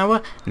 2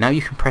 tower, now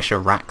you can pressure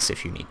racks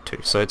if you need to.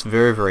 So it's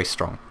very, very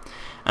strong.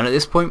 And at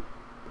this point,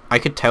 I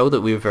could tell that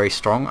we were very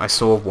strong. I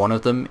saw one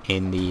of them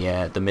in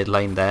the mid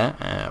lane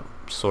there.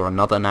 Saw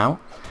another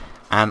now.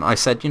 And I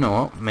said, you know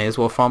what, may as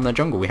well farm their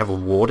jungle. We have a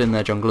ward in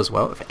their jungle as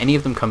well. If any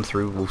of them come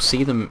through, we'll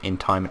see them in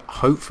time. And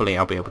hopefully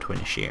I'll be able to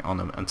initiate on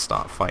them and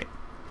start a fight.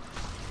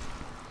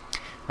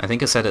 I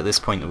think I said at this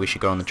point that we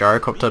should go on the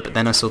gyrocopter, but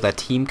then I saw their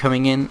team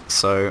coming in,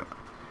 so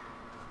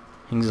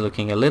things are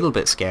looking a little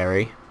bit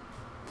scary.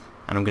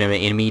 And I'm going to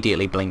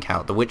immediately blink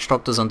out. The Witch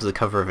Doctor's under the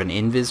cover of an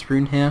invis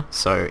rune here,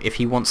 so if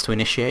he wants to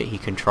initiate, he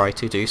can try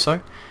to do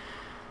so.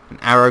 An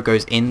arrow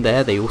goes in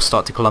there, they all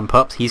start to clump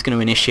up. He's going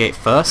to initiate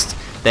first.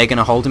 They're going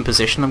to hold in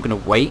position, I'm going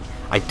to wait.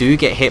 I do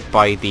get hit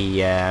by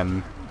the...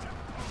 oh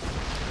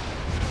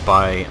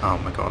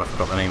my god, I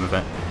forgot the name of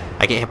it.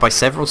 I get hit by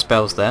several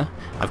spells there.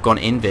 I've gone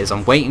invis.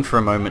 I'm waiting for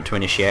a moment to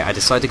initiate. I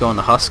decide to go on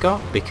the Huskar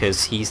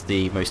because he's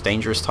the most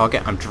dangerous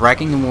target. I'm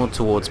dragging them all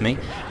towards me,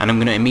 and I'm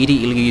going to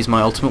immediately use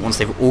my ultimate once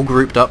they've all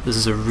grouped up. This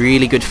is a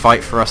really good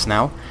fight for us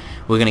now.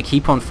 We're going to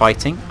keep on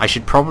fighting. I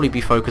should probably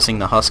be focusing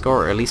the Huskar,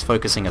 or at least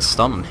focusing a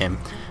stun on him.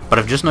 But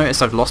I've just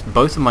noticed I've lost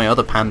both of my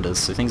other pandas,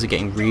 so things are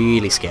getting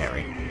really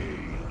scary.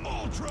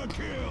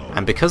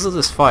 And because of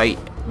this fight,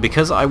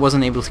 because I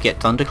wasn't able to get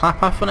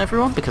Thunderclap off on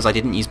everyone, because I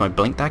didn't use my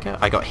Blink Dagger,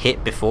 I got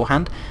hit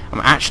beforehand, I'm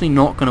actually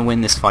not going to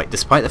win this fight,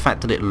 despite the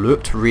fact that it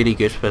looked really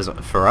good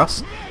for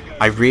us.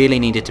 I really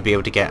needed to be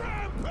able to get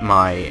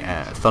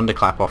my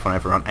Thunderclap off on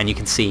everyone, and you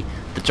can see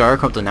the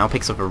Gyrocopter now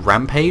picks up a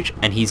Rampage,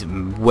 and he's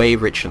way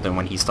richer than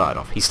when he started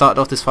off. He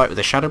started off this fight with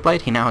a Shadow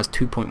Blade, he now has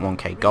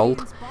 2.1k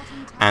gold,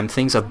 and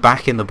things are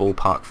back in the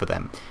ballpark for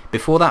them.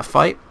 Before that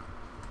fight,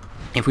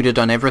 if we'd have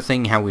done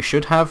everything how we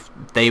should have,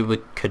 they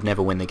could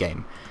never win the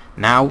game.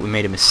 Now we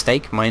made a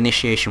mistake. My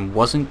initiation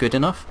wasn't good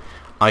enough.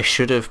 I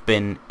should have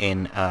been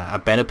in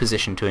a better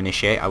position to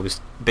initiate.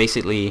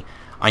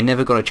 I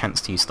never got a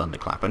chance to use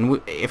Thunderclap,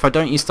 and if I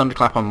don't use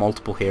Thunderclap on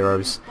multiple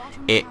heroes,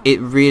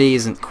 it really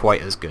isn't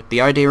quite as good.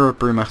 The idea of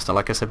Brewmaster,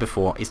 like I said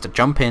before, is to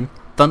jump in,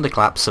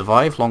 Thunderclap,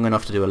 survive long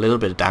enough to do a little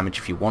bit of damage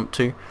if you want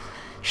to. You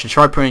should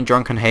try putting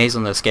Drunken Haze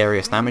on the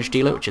scariest damage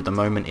dealer, which at the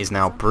moment is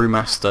now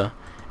Brewmaster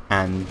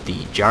and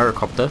the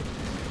Gyrocopter,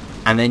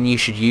 and then you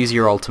should use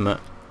your ultimate,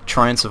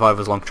 try and survive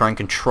as long, try and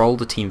control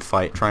the team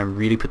fight, try and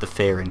really put the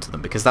fear into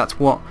them, because that's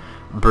what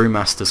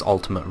Brewmaster's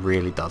ultimate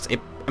really does. It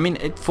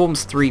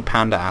forms 3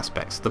 panda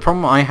aspects. The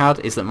problem I had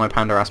is that my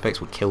panda aspects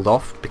were killed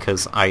off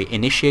because I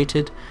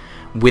initiated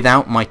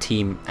without my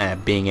team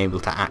being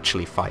able to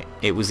actually fight.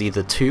 It was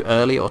either too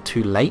early or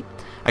too late.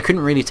 I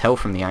couldn't really tell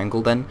from the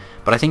angle then,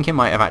 but I think it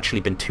might have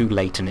actually been too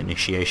late in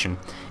initiation.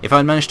 If I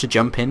had managed to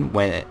jump in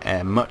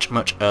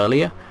much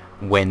earlier,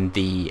 when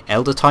the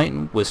Elder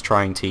Titan was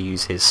trying to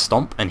use his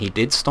stomp, and he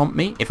did stomp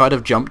me, if I'd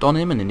have jumped on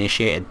him and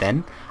initiated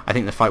then, I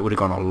think the fight would have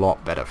gone a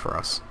lot better for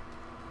us.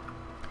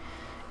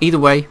 Either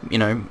way, you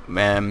know,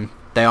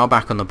 they are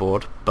back on the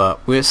board, but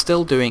we're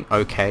still doing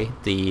okay.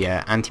 The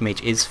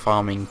anti-mage is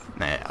farming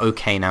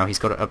okay now. He's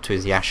got it up to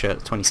his Yasha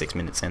 26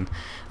 minutes in.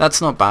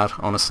 That's not bad,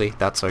 honestly,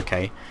 that's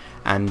okay.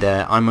 And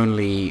I'm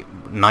only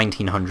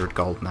 1900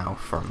 gold now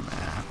from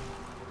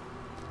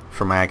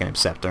my Aghanim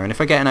Scepter, and if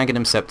I get an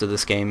Aghanim Scepter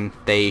this game,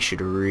 they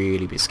should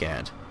really be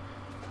scared.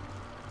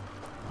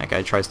 That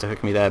guy tries to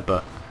hook me there,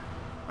 but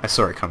I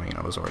saw it coming and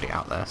I was already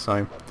out there,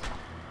 so...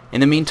 In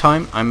the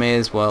meantime, I may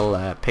as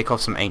well pick off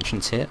some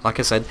Ancients here. Like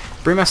I said,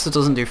 Brewmaster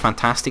doesn't do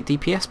fantastic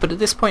DPS, but at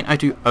this point I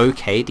do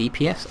okay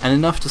DPS, and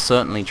enough to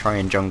certainly try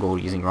and jungle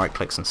using right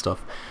clicks and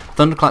stuff.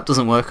 Thunderclap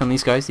doesn't work on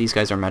these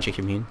guys are magic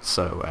immune,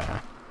 so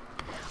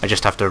I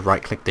just have to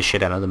right click the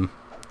shit out of them.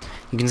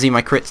 You can see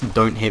my crits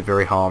don't hit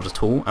very hard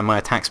at all, and my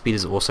attack speed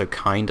is also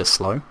kinda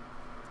slow.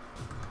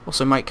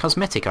 Also, my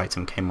cosmetic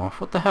item came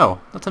off. What the hell?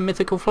 That's a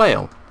mythical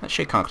flail. That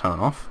shit can't turn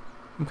off.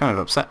 I'm kind of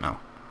upset now.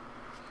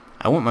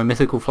 I want my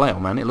mythical flail,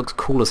 man. It looks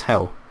cool as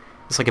hell.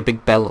 It's like a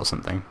big bell or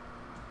something.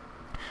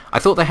 I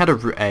thought they had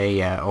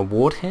a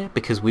ward here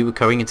because we were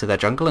going into their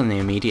jungle and they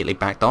immediately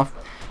backed off.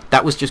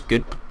 That was just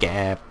good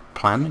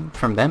planning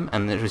from them,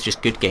 and it was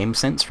just good game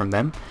sense from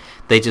them.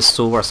 They just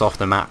saw us off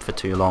the map for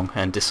too long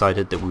and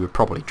decided that we were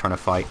probably trying to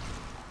fight.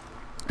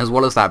 As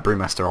well as that,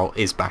 Brewmaster ult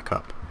is back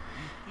up.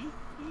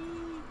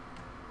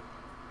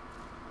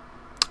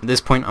 At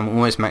this point I'm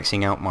almost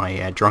maxing out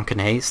my drunken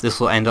haze. This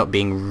will end up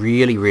being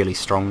really, really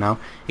strong now.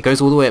 It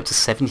goes all the way up to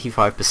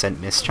 75%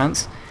 miss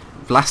chance.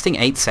 Lasting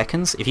 8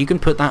 seconds, if you can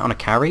put that on a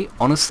carry,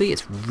 honestly,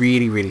 it's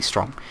really, really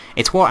strong.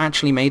 It's what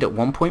actually made at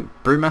one point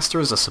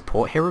Brewmaster as a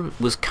support hero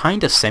was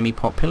kind of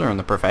semi-popular in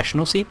the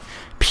professional scene.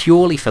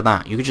 Purely for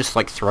that. You could just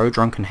like throw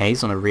Drunken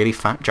Haze on a really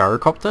fat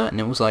gyrocopter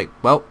and it was like,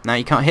 well, now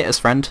you can't hit us,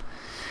 friend.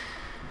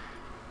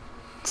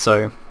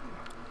 So,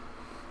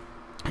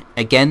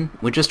 again,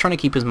 we're just trying to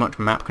keep as much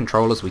map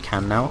control as we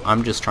can now.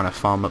 I'm just trying to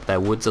farm up their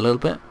woods a little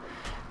bit.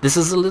 This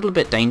is a little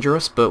bit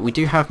dangerous, but we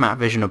do have map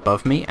vision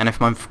above me, and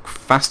if I'm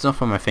fast enough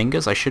on my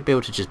fingers, I should be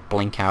able to just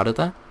blink out of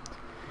there.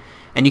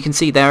 And you can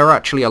see they're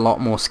actually a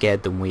lot more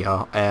scared than we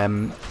are.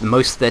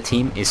 Most of their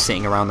team is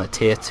sitting around the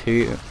tier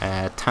 2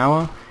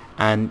 tower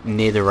and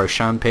near the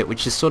Roshan pit,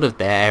 which is sort of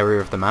their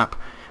area of the map.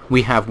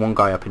 We have one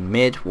guy up in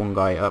mid, one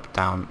guy up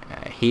down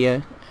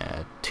here,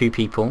 2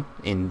 people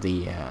in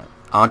the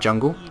our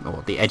jungle,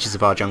 or the edges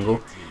of our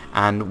jungle,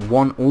 and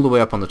one all the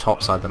way up on the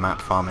top side of the map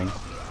farming.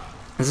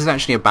 This is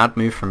actually a bad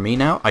move from me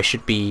now. I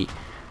should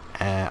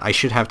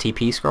have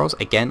TP scrolls.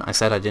 Again, I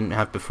said I didn't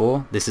have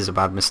before. This is a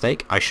bad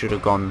mistake. I should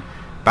have gone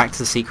back to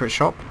the secret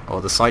shop, or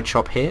the side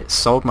shop here,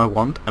 sold my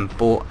wand, and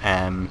bought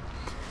a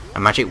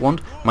magic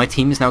wand. My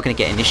team is now going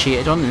to get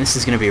initiated on, and this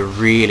is going to be a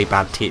really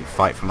bad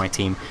fight for my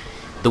team.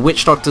 The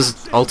Witch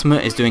Doctor's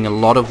ultimate is doing a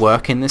lot of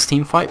work in this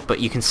team fight, but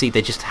you can see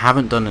they just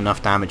haven't done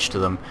enough damage to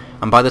them.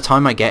 And by the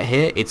time I get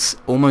here, it's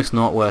almost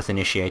not worth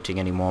initiating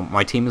anymore.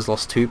 My team has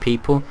lost 2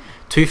 people,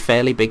 2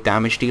 fairly big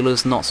damage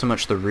dealers, not so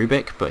much the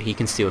Rubik, but he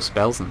can steal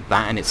spells, and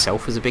that in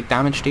itself is a big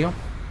damage deal.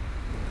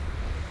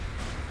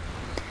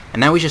 And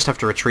now we just have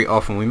to retreat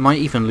off, and we might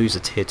even lose a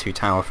tier 2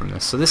 tower from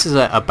this. So this is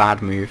a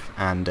bad move,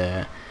 and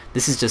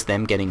this is just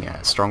them getting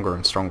stronger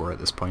and stronger at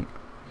this point.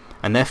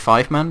 And their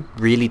 5-man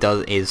really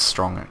is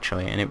strong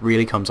actually, and it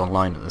really comes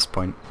online at this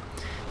point.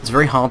 It's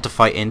very hard to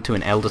fight into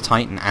an Elder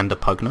Titan and a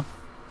Pugner.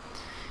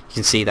 You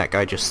can see that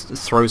guy just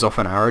throws off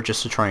an arrow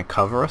just to try and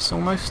cover us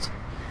almost.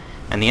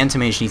 And the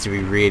Anti-Mage needs to be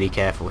really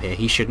careful here,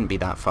 he shouldn't be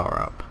that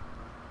far up.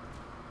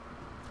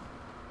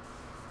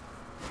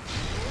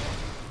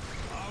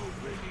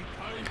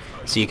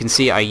 So you can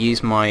see I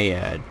use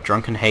my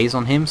Drunken Haze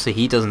on him, so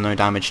he does no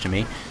damage to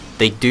me.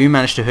 They do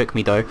manage to hook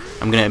me though.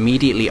 I'm going to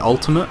immediately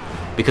ultimate,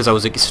 because I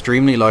was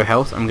extremely low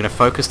health. I'm going to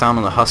focus down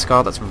on the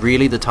Huskar. That's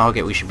really the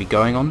target we should be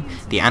going on.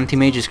 The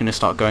Anti-Mage is going to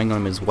start going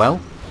on him as well.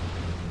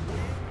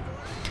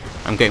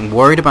 I'm getting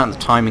worried about the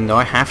timing though.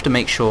 I have to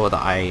make sure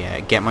that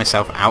I get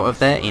myself out of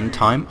there in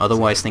time,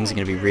 otherwise things are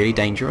going to be really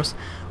dangerous.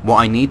 What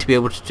I need to be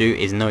able to do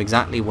is know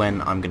exactly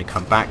when I'm going to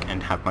come back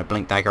and have my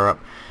Blink Dagger up.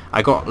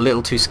 I got a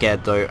little too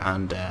scared though,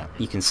 and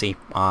you can see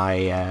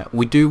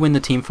we do win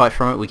the team fight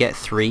from it. We get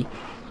 3.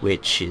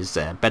 Which is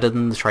better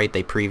than the trade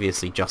they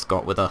previously just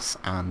got with us,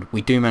 and we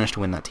do manage to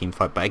win that team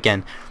fight. But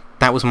again,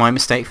 that was my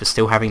mistake for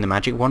still having the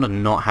magic wand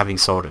and not having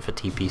sold it for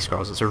TP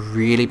scrolls. It's a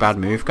really bad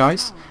move,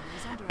 guys,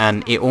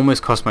 and it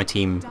almost cost my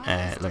team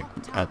like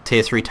a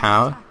tier 3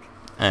 tower.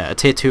 A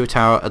tier 2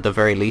 tower at the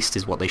very least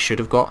is what they should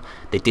have got.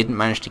 They didn't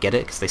manage to get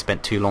it because they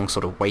spent too long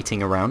sort of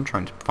waiting around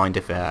trying to find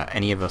if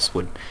any of us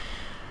would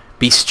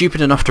be stupid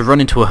enough to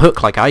run into a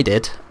hook like I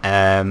did.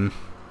 But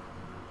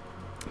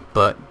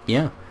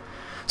yeah.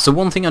 So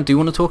one thing I do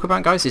want to talk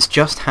about, guys, is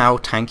just how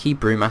tanky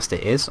Brewmaster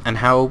is, and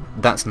how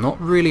that's not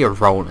really a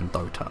role in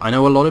Dota. I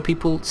know a lot of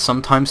people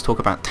sometimes talk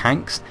about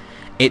tanks.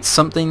 It's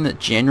something that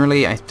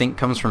generally I think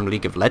comes from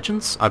League of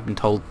Legends. I've been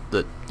told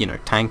that, you know,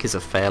 tank is a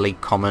fairly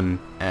common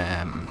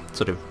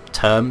sort of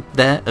term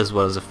there, as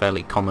well as a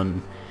fairly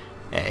common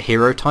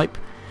hero type.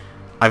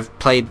 I've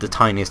played the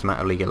tiniest amount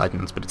of League of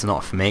Legends, but it's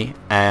not for me.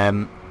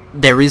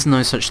 There is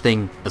no such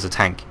thing as a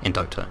tank in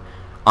Dota.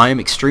 I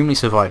am extremely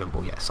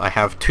survivable, yes. I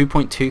have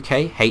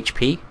 2.2k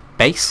HP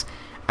base,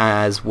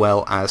 as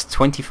well as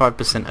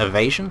 25%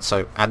 evasion,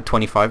 so add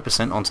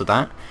 25% onto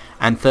that,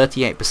 and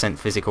 38%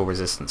 physical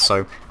resistance,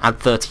 so add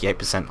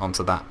 38%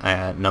 onto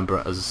that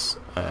number as...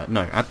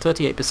 no, add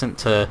 38%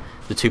 to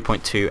the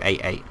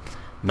 2.288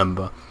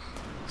 number.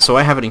 So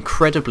I have an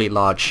incredibly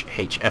large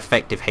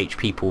effective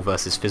HP pool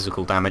versus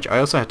physical damage. I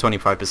also have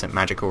 25%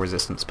 magical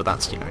resistance, but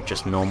that's, you know,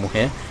 just normal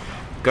here.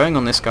 Going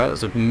on this guy,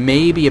 that's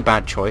maybe a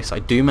bad choice. I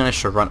do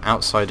manage to run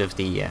outside of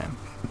the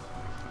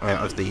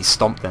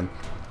stomp then.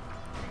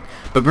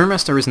 But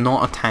Brewmaster is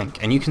not a tank,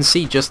 and you can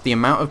see just the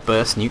amount of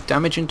burst nuke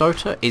damage in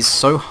Dota is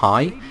so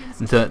high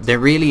that there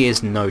really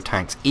is no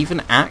tanks.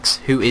 Even Axe,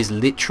 who is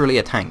literally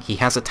a tank, he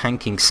has a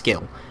tanking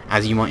skill,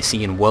 as you might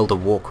see in World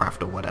of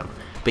Warcraft or whatever.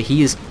 But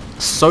he is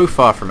so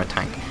far from a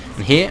tank.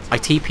 And here, I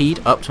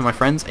TP'd up to my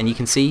friends, and you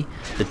can see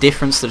the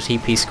difference that a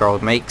TP scroll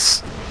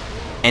makes.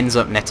 Ends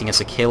up netting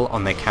us a kill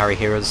on their carry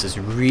hero. This is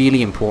a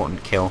really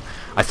important kill.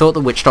 I thought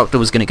the Witch Doctor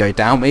was going to go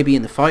down maybe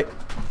in the fight,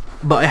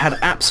 but I had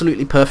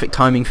absolutely perfect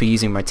timing for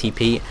using my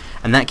TP,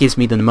 and that gives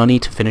me the money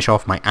to finish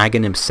off my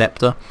Aghanim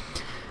Scepter.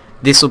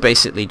 This will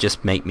basically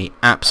just make me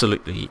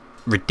absolutely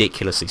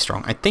ridiculously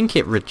strong. I think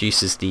it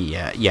reduces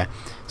the yeah.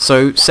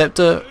 So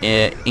Scepter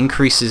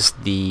increases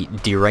the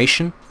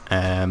duration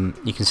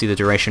You can see the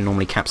duration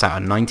normally caps out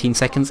at 19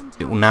 seconds.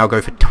 It will now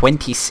go for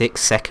 26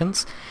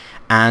 seconds,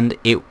 and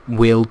it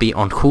will be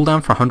on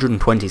cooldown for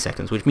 120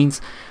 seconds, which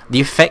means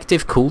the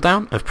effective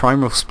cooldown of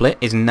Primal Split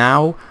is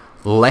now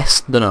less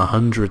than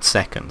 100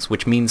 seconds,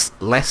 which means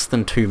less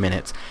than 2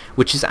 minutes,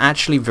 which is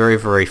actually very,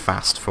 very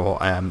fast for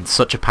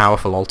such a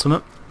powerful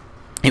ultimate.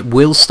 It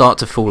will start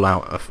to fall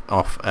out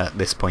off at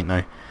this point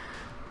though.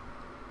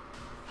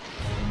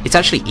 It's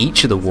actually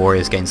each of the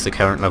warriors gains the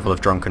current level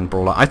of Drunken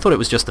Brawler. I thought it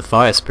was just the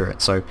Fire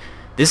Spirit, so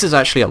this is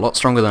actually a lot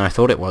stronger than I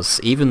thought it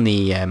was. Even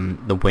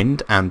the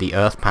Wind and the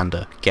Earth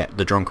Panda get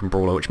the Drunken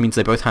Brawler, which means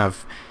they both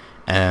have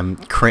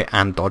crit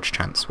and dodge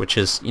chance, which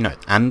is, you know,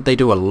 and they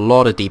do a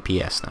lot of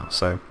DPS now,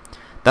 so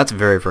that's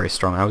very, very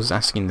strong. I was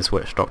asking this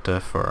Witch Doctor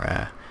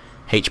for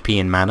HP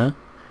and mana.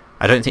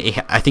 I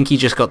think he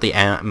just got the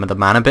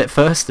mana bit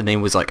first, and he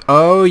was like,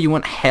 oh, you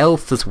want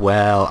health as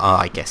well? Oh,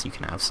 I guess you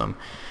can have some.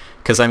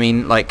 Because, I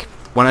mean, like,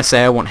 when I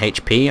say I want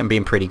HP, I'm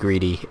being pretty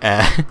greedy.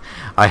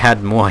 I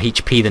had more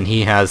HP than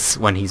he has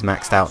when he's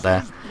maxed out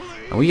there.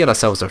 And we get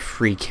ourselves a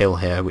free kill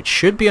here, which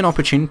should be an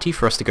opportunity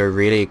for us to go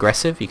really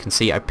aggressive. You can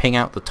see I ping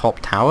out the top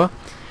tower.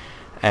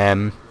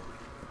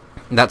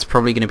 That's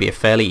probably going to be a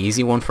fairly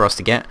easy one for us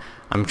to get.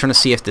 I'm trying to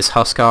see if this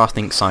Huskar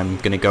thinks I'm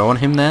going to go on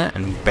him there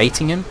and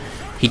baiting him.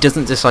 He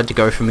doesn't decide to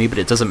go for me, but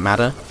it doesn't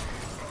matter.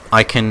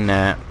 I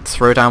can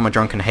throw down my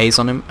Drunken Haze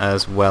on him,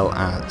 as well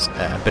as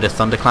a bit of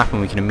Thunderclap, and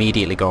we can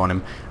immediately go on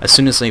him. As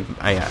soon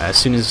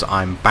as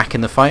I'm back in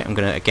the fight, I'm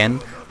going to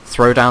again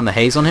throw down the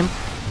Haze on him,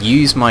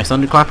 use my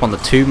Thunderclap on the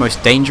two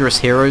most dangerous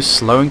heroes,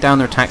 slowing down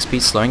their attack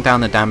speed, slowing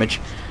down their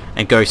damage,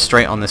 and go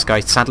straight on this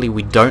guy. Sadly,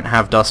 we don't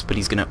have Dust, but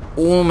he's going to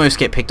almost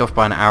get picked off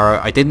by an arrow.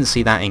 I didn't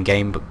see that in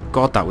game, but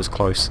god, that was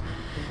close.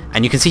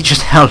 And you can see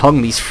just how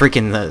long these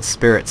freaking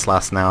spirits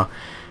last now,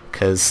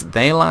 because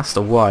they last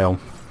a while.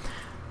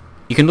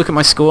 You can look at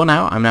my score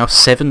now. I'm now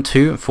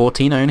 7-2 and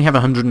 14. I only have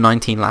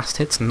 119 last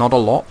hits. Not a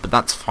lot, but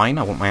that's fine.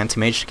 I want my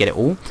anti-mage to get it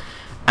all.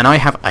 And I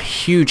have a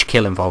huge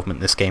kill involvement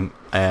this game.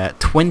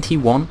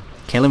 21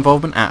 kill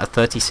involvement out of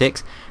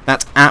 36.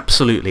 That's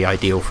absolutely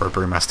ideal for a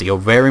Brewmaster. You're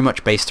very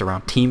much based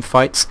around team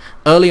fights.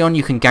 Early on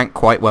you can gank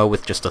quite well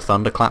with just a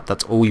Thunderclap.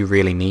 That's all you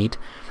really need.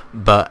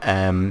 But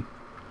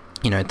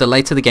you know, the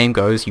later the game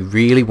goes, you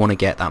really want to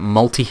get that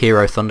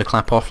multi-hero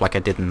Thunderclap off like I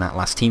did in that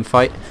last team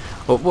fight.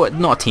 Well,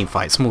 not a team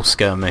fight, small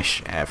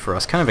skirmish for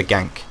us, kind of a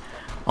gank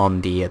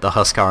on the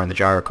Huskar and the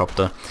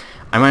Gyrocopter.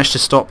 I managed to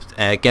stop,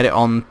 get it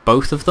on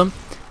both of them,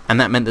 and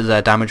that meant that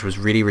their damage was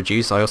really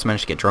reduced. I also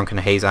managed to get Drunken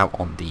Haze out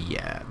on the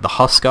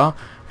Huskar.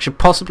 I should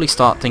possibly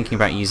start thinking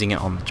about using it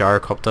on the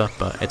Gyrocopter,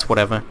 but it's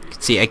whatever. You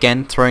can see,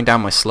 again, throwing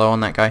down my slow on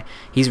that guy.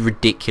 He's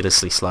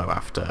ridiculously slow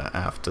after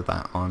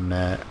that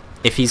on...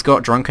 if he's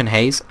got Drunken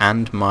Haze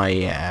and my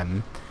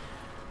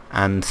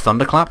and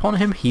Thunderclap on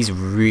him, he's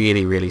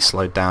really, really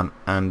slowed down,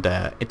 and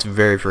it's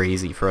very, very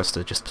easy for us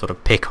to just sort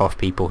of pick off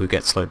people who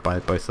get slowed by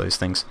both those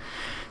things.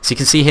 So you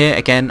can see here,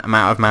 again, I'm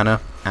out of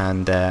mana,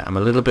 and I'm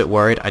a little bit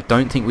worried. I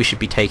don't think we should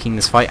be taking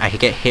this fight. I could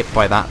get hit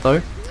by that,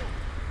 though.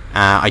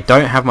 I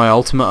don't have my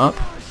ultimate up,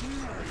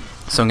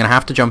 so I'm going to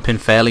have to jump in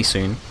fairly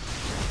soon.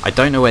 I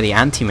don't know where the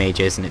anti-mage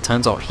is, and it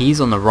turns out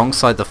he's on the wrong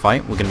side of the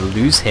fight. We're going to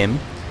lose him.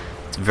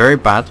 It's very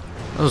bad.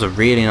 That was a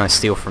really nice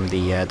steal from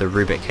the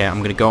Rubik here. I'm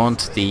going to go on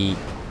to the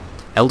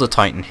Elder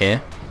Titan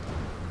here.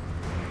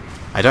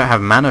 I don't have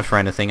mana for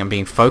anything. I'm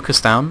being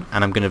focused down,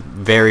 and I'm going to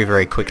very,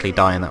 very quickly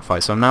die in that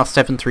fight. So I'm now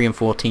 7-3 and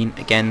 14.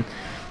 Again,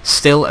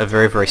 still a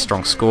very, very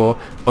strong score.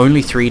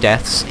 Only 3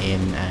 deaths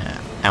in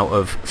out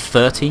of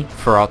 30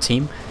 for our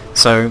team.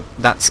 So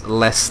that's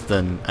less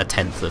than a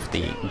tenth of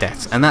the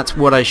deaths. And that's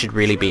what I should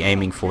really be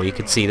aiming for. You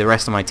can see the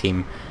rest of my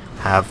team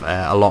have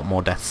a lot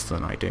more deaths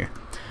than I do.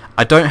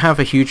 I don't have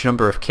a huge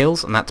number of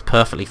kills, and that's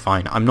perfectly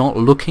fine. I'm not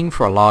looking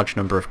for a large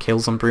number of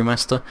kills on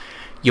Brewmaster.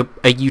 You're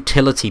a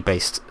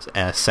utility-based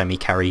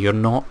semi-carry. You're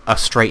not a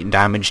straight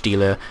damage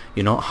dealer.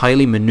 You're not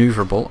highly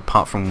maneuverable,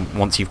 apart from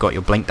once you've got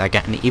your Blink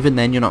Dagger, and even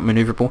then you're not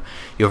maneuverable.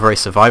 You're very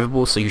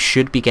survivable, so you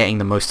should be getting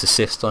the most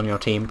assists on your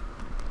team,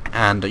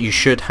 and you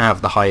should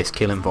have the highest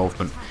kill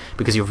involvement,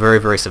 because you're very,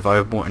 very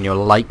survivable, and you're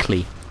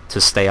likely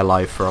to stay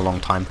alive for a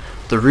long time.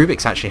 The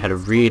Rubik's actually had a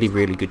really,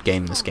 really good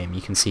game this game.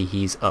 You can see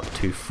he's up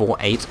to 4,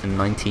 8, and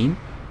 19.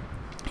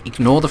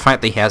 Ignore the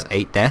fact that he has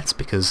 8 deaths,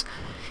 because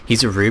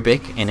he's a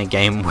Rubik in a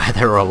game where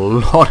there are a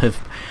lot of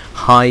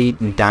high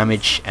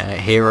damage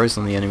heroes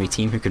on the enemy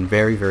team who can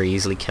very, very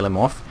easily kill him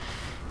off.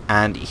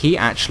 And he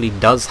actually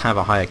does have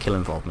a higher kill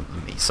involvement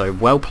than me, so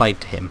well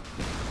played to him.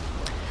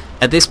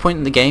 At this point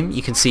in the game,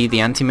 you can see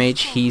the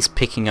anti-mage, he's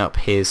picking up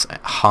his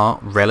heart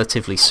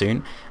relatively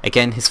soon.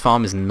 Again, his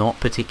farm is not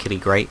particularly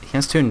great. He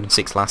has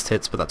 206 last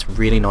hits, but that's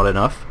really not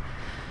enough.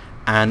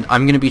 And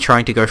I'm going to be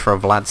trying to go for a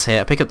Vlad's here.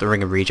 I pick up the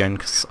Ring of Regen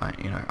because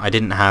I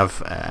didn't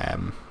have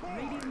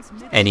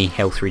any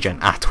health regen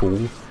at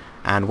all.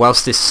 And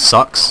whilst this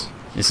sucks,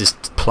 this is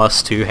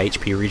 +2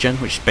 HP regen,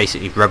 which is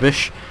basically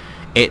rubbish,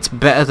 it's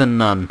better than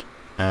none.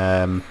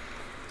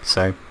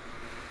 So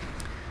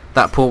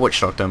that poor Witch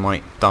Doctor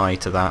might die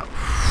to that.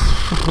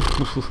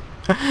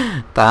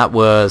 That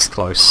was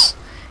close.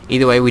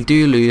 Either way, we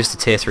do lose the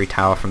tier 3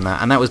 tower from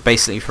that, and that was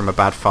basically from a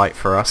bad fight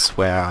for us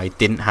where I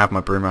didn't have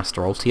my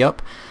Brewmaster ulti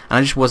up, and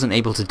I just wasn't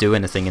able to do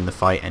anything in the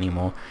fight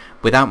anymore.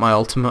 Without my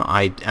ultimate,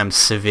 I am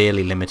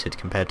severely limited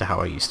compared to how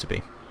I used to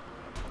be.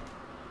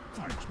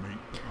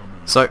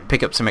 So,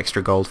 pick up some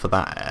extra gold for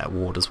that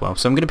ward as well.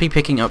 So I'm going to be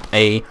picking up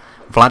a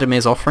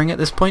Vladimir's Offering at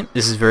this point.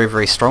 This is very,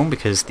 very strong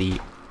because the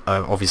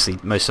obviously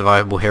most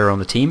survivable hero on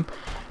the team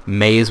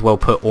may as well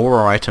put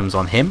aura items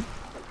on him.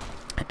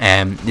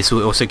 This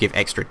will also give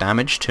extra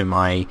damage to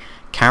my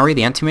carry,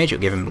 the anti-mage.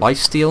 It'll give him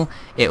lifesteal,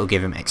 it'll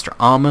give him extra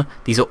armor.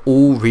 These are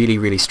all really,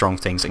 really strong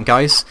things. And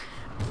guys,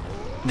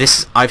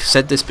 this, I've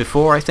said this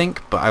before I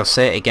think, but I'll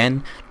say it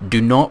again,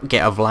 do not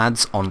get a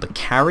Vlad's on the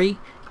carry,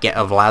 get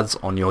a Vlad's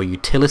on your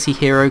utility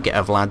hero, get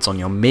a Vlad's on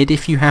your mid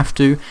if you have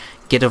to,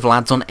 get a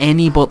Vlad's on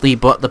anybody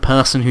but the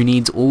person who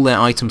needs all their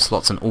item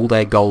slots and all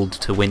their gold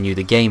to win you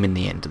the game in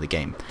the end of the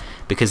game.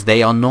 Because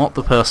they are not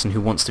the person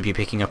who wants to be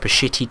picking up a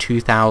shitty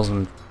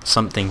 2,000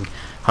 something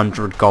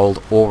 100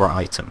 gold aura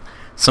item.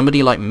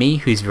 Somebody like me,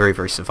 who's very,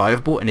 very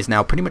survivable and is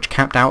now pretty much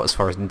capped out as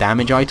far as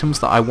damage items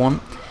that I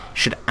want,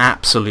 should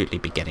absolutely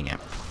be getting it.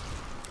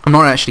 I'm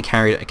not actually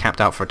capped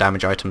out for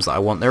damage items that I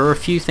want. There are a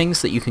few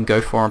things that you can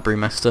go for on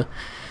Brewmaster.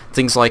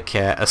 Things like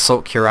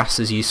Assault Cuirass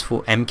is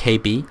useful,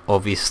 MKB,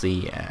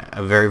 obviously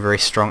a very, very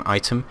strong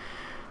item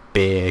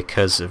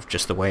because of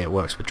just the way it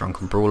works with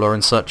Drunken Brawler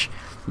and such.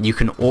 You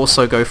can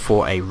also go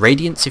for a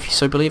Radiance if you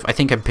so believe. I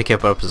think I'd pick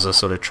it up as a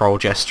sort of troll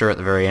gesture at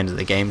the very end of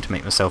the game to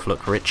make myself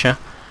look richer.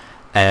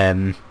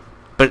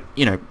 But,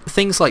 you know,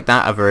 things like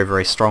that are very,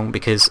 very strong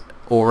because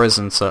auras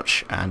and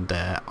such and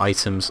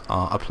items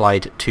are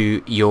applied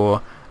to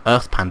your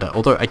Earth Panda.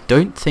 Although I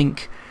don't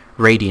think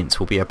Radiance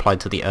will be applied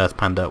to the Earth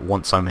Panda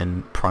once I'm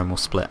in Primal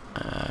Split.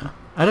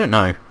 I don't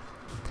know.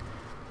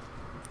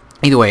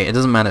 Either way, it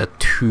doesn't matter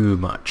too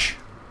much.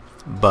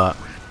 But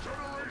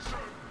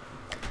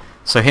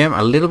so here I'm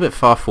a little bit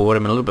far forward,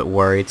 I'm a little bit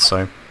worried, so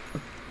I'm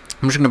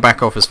just going to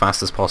back off as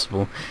fast as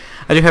possible.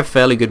 I do have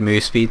fairly good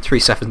move speed,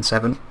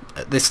 377.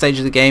 At this stage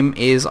of the game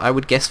is, I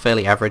would guess,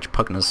 fairly average.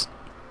 Pugna's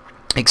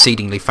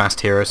exceedingly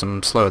fast hero, so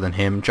I'm slower than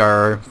him.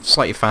 Gyro,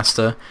 slightly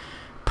faster.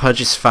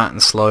 Pudge is fat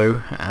and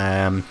slow,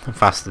 I'm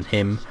faster than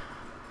him.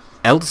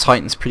 Elder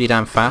Titan's pretty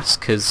damn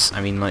fast, because,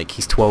 I mean, like,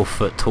 he's 12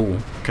 foot tall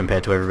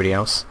compared to everybody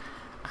else.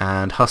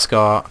 And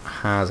Huskar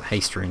has a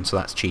haste rune, so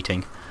that's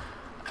cheating.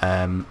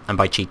 And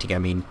by cheating I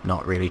mean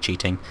not really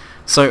cheating.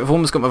 So I've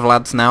almost got my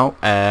Vlads now.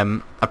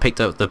 I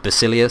picked up the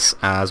Basilius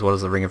as well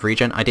as the Ring of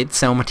Regen. I did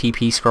sell my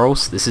TP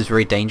scrolls. This is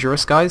very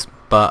dangerous, guys,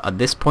 but at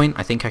this point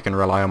I think I can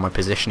rely on my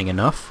positioning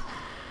enough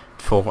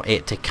for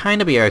it to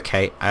kind of be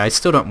okay. I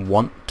still don't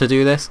want to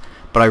do this,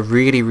 but I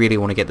really, really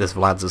want to get this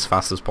Vlads as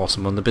fast as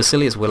possible, and the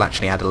Basilius will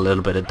actually add a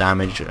little bit of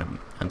damage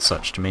and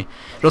such to me.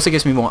 It also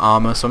gives me more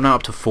armor, so I'm now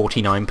up to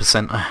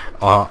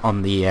 49%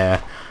 on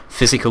the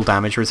physical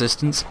damage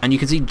resistance, and you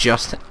can see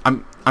just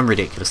I'm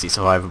ridiculously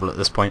survivable at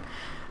this point.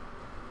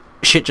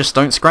 Shit just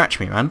don't scratch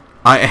me, man.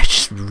 It's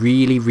just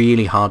really,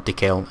 really hard to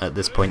kill at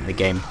this point in the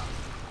game,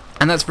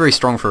 and that's very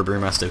strong for a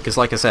Brewmaster because,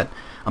 like I said,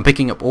 I'm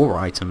picking up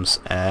aura items.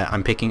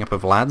 I'm picking up a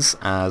Vlad's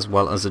as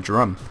well as a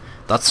drum.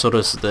 That's sort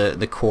of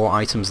the core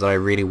items that I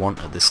really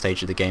want at this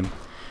stage of the game.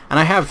 And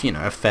I have, you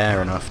know, a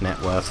fair enough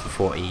net worth for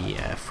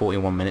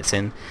 41 minutes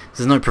in. This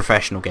is no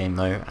professional game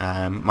though.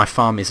 My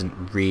farm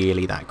isn't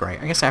really that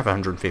great. I guess I have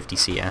 150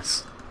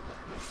 CS.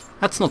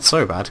 That's not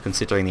so bad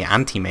considering the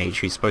anti-mage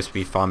who's supposed to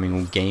be farming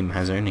all game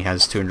only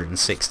has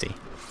 260.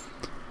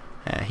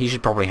 He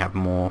should probably have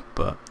more,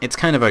 but it's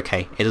kind of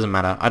okay. It doesn't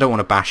matter. I don't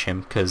want to bash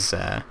him because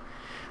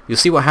you'll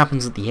see what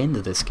happens at the end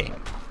of this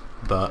game.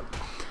 But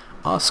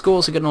our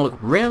scores are going to look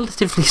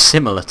relatively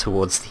similar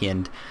towards the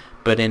end,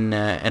 but in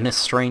a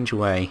strange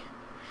way.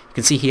 You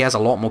can see he has a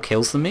lot more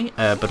kills than me,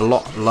 but a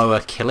lot lower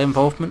kill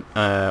involvement,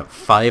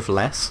 5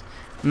 less.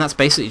 And that's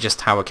basically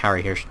just how a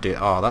carry here should do it.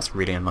 Oh, that's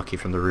really unlucky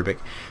from the Rubik.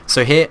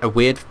 So here, a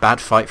weird,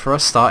 bad fight for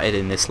us started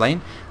in this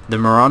lane. The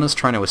Mirana's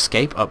trying to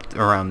escape up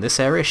around this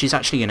area. She's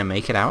actually going to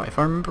make it out, if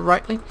I remember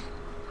rightly.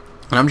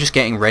 And I'm just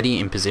getting ready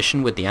in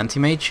position with the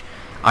anti-mage.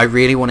 I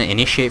really want to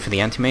initiate for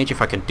the anti-mage.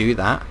 If I can do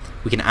that,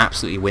 we can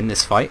absolutely win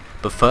this fight.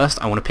 But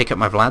first, I want to pick up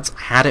my Vlads.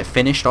 I had it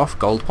finished off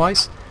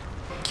gold-wise.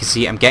 You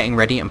see, I'm getting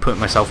ready and putting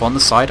myself on the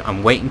side.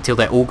 I'm waiting till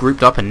they're all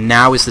grouped up, and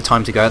now is the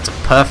time to go. It's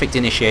a perfect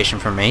initiation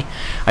from me.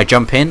 I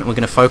jump in. We're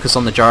going to focus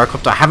on the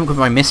Gyrocopter. I haven't got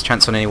my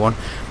mischance on anyone,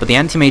 but the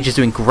anti-mage is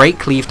doing great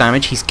cleave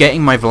damage. He's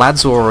getting my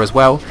Vlad's aura as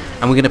well,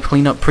 and we're going to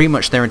clean up pretty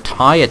much their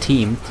entire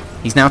team.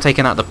 He's now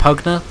taken out the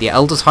Pugna, the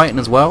Elder Titan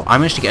as well. I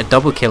managed to get a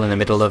double kill in the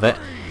middle of it,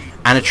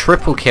 and a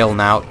triple kill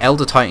now.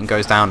 Elder Titan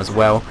goes down as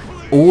well.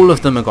 All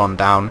of them have gone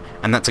down,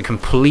 and that's a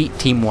complete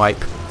team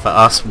wipe for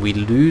us. We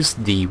lose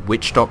the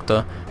Witch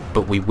Doctor,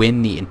 but we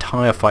win the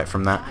entire fight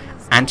from that.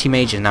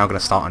 Anti-mage is now going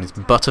to start on his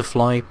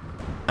butterfly,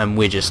 and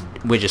we're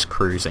just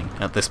cruising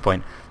at this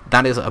point.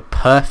 That is a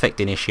perfect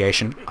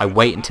initiation. I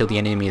wait until the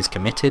enemy is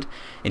committed,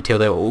 until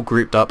they're all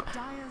grouped up,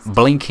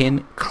 blink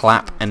in,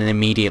 clap, and then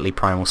immediately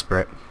Primal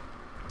Spirit.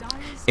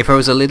 If I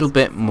was a little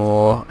bit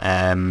more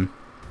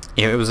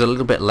if it was a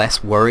little bit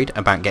less worried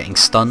about getting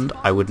stunned,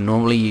 I would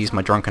normally use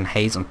my Drunken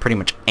Haze on pretty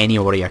much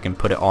anybody I can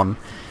put it on.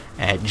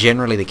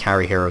 Generally the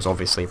carry heroes,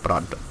 obviously,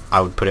 but I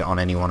would put it on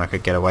anyone I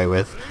could get away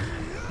with.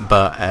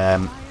 But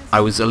I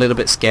was a little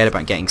bit scared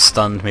about getting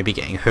stunned, maybe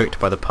getting hooked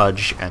by the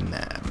Pudge, and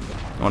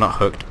well, not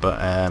hooked,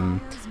 but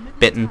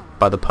bitten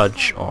by the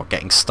Pudge, or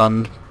getting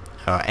stunned,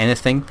 or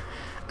anything.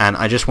 And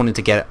I just wanted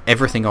to get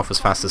everything off as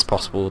fast as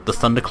possible. The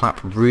Thunderclap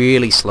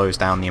really slows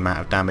down the amount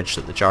of damage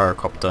that the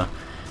Gyrocopter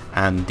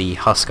and the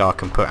Huskar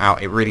can put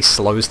out. It really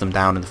slows them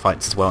down in the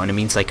fights as well, and it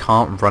means they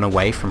can't run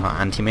away from our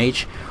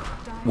Anti-Mage,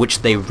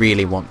 which they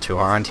really want to.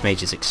 Our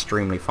Anti-Mage is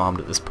extremely farmed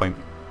at this point.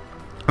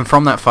 And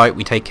from that fight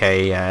we take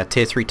a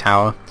tier 3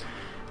 tower,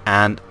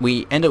 and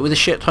we end up with a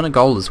shit ton of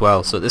gold as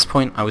well. So at this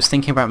point I was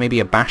thinking about maybe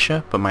a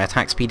Basher, but my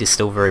attack speed is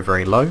still very,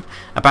 very low.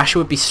 A Basher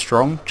would be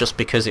strong just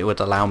because it would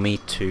allow me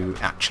to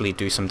actually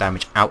do some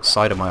damage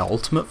outside of my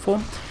ultimate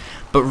form.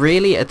 But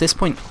really at this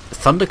point,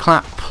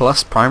 Thunderclap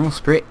plus Primal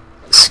Spirit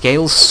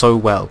scales so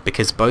well,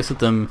 because both of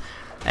them,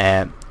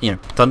 you know,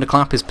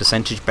 Thunderclap is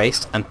percentage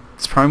based and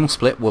Primal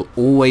Split will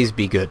always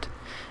be good.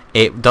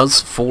 It does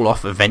fall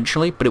off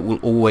eventually, but it will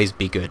always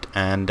be good.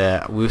 And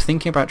we were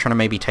thinking about trying to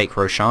maybe take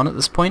Roshan at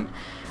this point,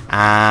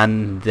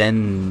 and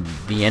then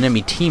the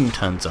enemy team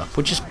turns up,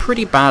 which is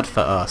pretty bad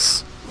for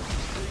us.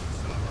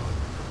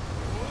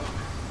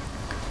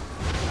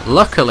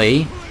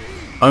 Luckily,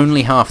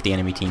 only half the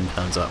enemy team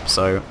turns up,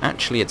 so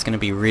actually it's going to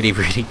be really,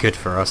 really good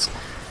for us.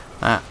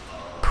 That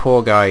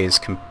poor guy is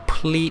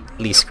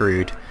completely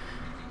screwed.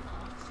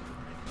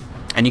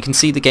 And you can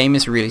see the game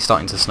is really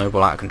starting to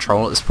snowball out of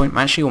control at this point. I'm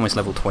actually almost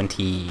level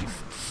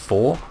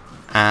 24,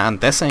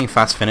 and they're saying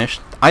fast finish.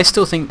 I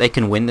still think they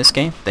can win this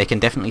game. They can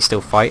definitely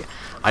still fight.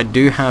 I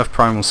do have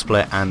Primal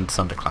Split and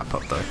Thunderclap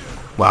up though.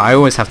 Well, I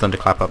always have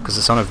Thunderclap up because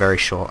it's on a very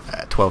short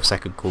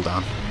 12-second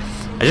cooldown.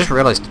 I just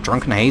realised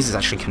Drunken Haze is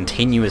actually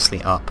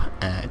continuously up.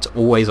 It's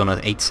always on an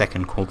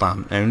 8-second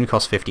cooldown. It only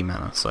costs 50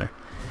 mana, so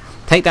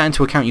take that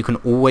into account. You can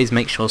always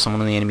make sure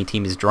someone on the enemy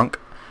team is drunk.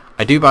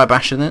 I do buy a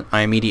Basher then,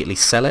 I immediately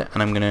sell it,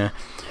 and I'm going to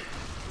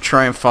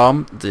try and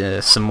farm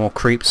some more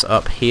creeps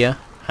up here,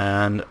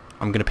 and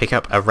I'm going to pick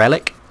up a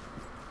Relic.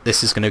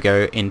 This is going to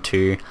go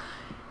into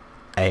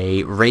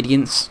a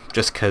Radiance,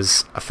 just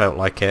because I felt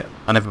like it.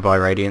 I never buy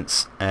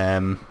Radiance,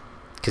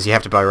 because you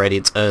have to buy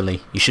Radiance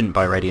early. You shouldn't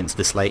buy Radiance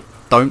this late.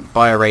 Don't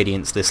buy a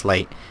Radiance this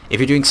late. If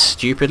you're doing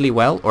stupidly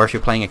well, or if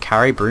you're playing a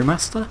carry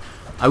Brewmaster,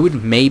 I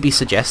would maybe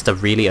suggest a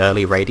really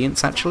early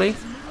Radiance actually,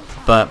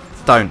 but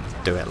don't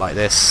do it like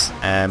this.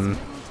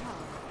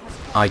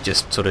 I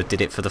just sort of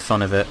did it for the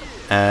fun of it.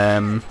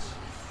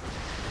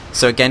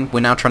 So again,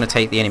 we're now trying to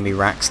take the enemy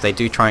racks. They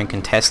do try and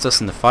contest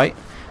us in the fight.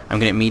 I'm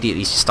going to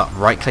immediately start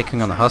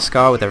right-clicking on the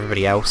Huskar with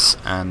everybody else,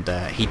 and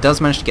he does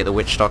manage to get the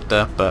Witch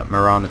Doctor, but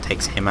Mirana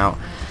takes him out.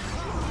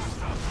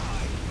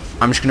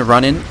 I'm just going to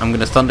run in. I'm going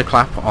to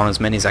Thunderclap on as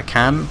many as I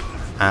can,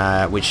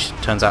 which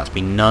turns out to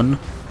be none,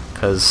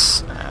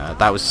 because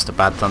that was just a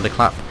bad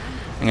Thunderclap.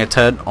 I'm going to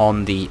turn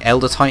on the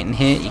Elder Titan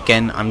here.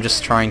 Again, I'm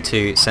just trying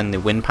to send the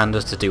Wind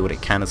Panda to do what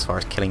it can as far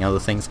as killing other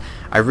things.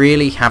 I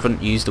really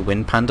haven't used the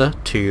Wind Panda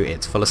to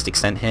its fullest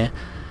extent here,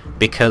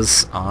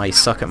 because I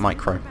suck at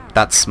micro.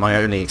 That's my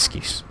only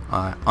excuse.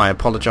 I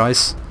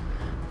apologise.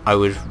 I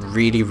would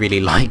really, really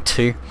like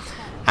to.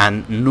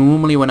 And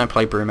normally when I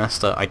play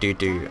Brewmaster, I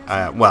do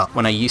well,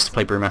 when I used to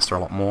play Brewmaster a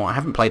lot more. I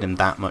haven't played him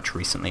that much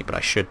recently, but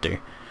I should do.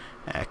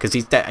 Because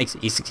he's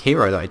a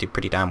hero that I do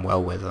pretty damn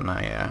well with, and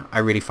I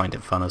really find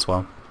it fun as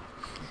well.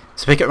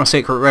 So pick up my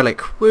Sacred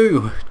Relic.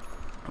 Woo!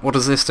 What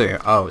does this do?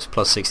 Oh, it's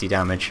plus 60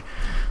 damage.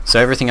 So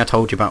everything I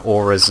told you about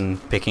auras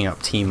and picking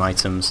up team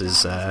items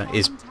is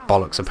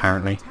bollocks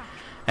apparently.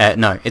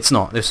 No, it's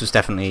not. This was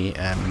definitely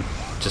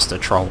just a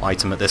troll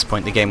item at this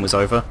point. The game was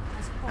over,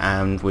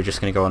 and we're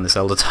just going to go on this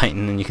Elder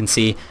Titan, and you can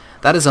see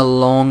that is a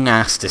long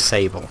ass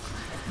disable.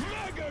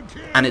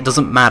 And it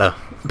doesn't matter,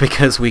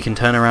 because we can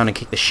turn around and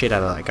kick the shit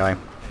out of that guy.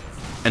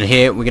 And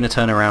here we're going to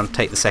turn around,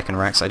 take the second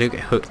racks. I do get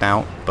hooked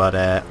out, but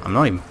I'm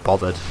not even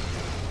bothered.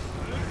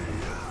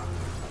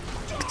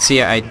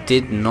 See, I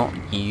did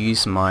not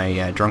use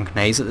my Drunken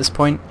Haze at this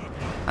point.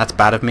 That's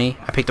bad of me.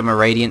 I picked up my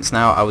Radiance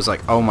now. I was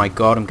like, oh my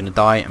god, I'm going to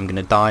die, I'm going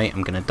to die,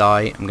 I'm going to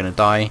die, I'm going to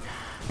die.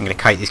 I'm going to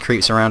kite these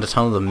creeps around, a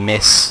ton of them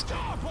miss.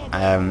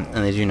 And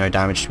they do no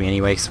damage to me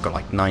anyway, because I've got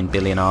like 9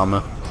 billion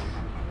armor.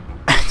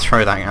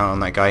 Throw that out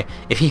on that guy.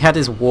 If he had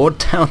his ward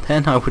down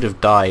then, I would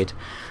have died.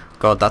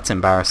 God, that's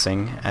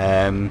embarrassing.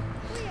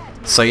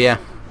 So yeah,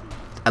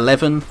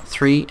 11,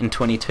 3, and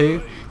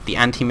 22. The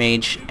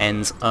Anti-Mage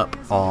ends up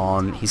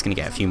on... he's going to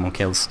get a few more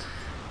kills.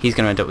 He's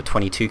going to end up with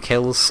 22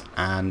 kills,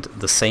 and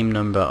the same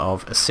number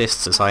of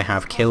assists as I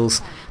have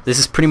kills. This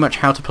is pretty much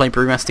how to play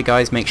Brewmaster,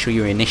 guys. Make sure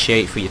you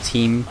initiate for your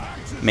team.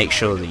 Make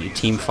sure that you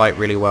team fight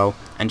really well,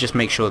 and just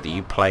make sure that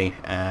you play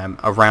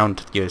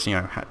around your,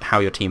 how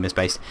your team is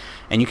based.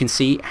 And you can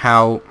see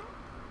how,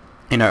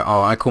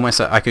 I call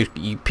myself,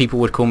 people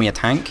would call me a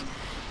tank.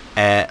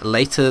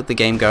 Later the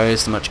game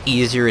goes, the much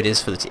easier it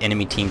is for the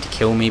enemy team to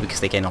kill me,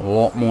 because they gain a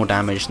lot more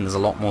damage and there's a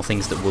lot more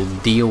things that will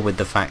deal with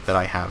the fact that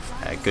I have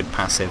good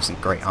passives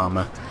and great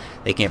armor.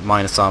 they can get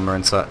minus armor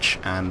and such,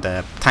 and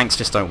tanks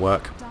just don't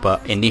work,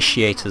 but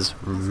initiators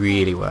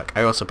really work.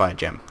 I also buy a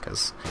gem,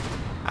 because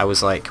I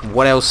was like,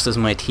 what else does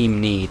my team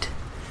need?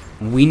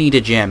 We need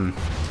a gem.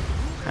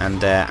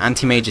 And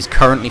anti-mage is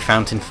currently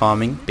fountain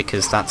farming,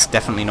 because that's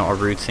definitely not a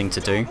rude thing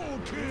to do.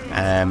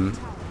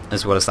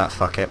 As well as that,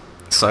 fuck it.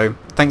 So,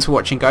 thanks for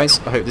watching, guys.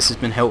 I hope this has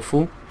been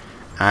helpful.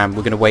 We're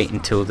going to wait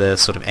until the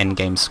sort of end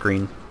game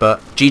screen.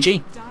 But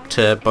GG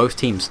to both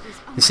teams.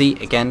 You see,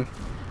 again,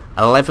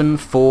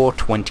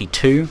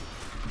 11-4-22.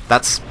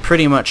 That's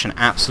pretty much an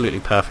absolutely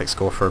perfect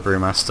score for a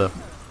Brewmaster.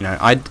 You know,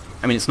 I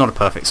mean, it's not a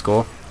perfect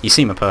score. You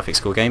see my perfect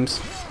score games,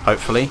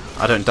 hopefully.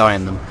 I don't die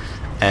in them.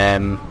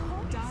 And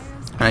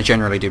I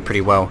generally do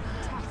pretty well.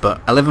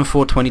 But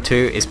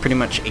 11-4-22 is pretty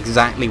much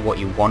exactly what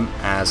you want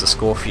as a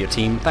score for your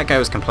team. That guy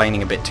was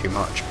complaining a bit too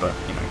much, but,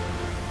 you know.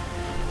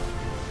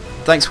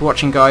 Thanks for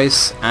watching,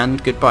 guys,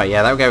 and goodbye.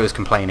 Yeah, that guy was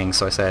complaining,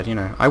 so I said, you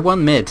know, I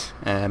won mid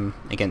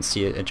against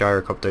a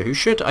gyrocopter who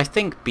should, I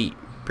think, beat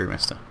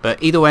Brewmaster.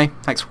 But either way,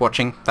 thanks for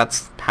watching.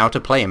 That's how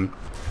to play him.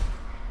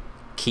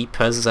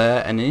 Keep as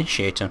an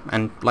initiator.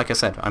 And like I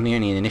said, I'm the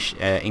only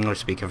English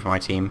speaker for my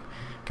team.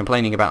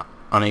 Complaining about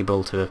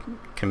unable to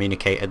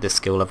communicate at this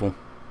skill level.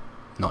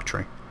 Not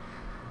true.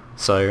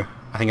 So,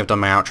 I think I've done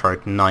my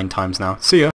outro 9 times now. See ya!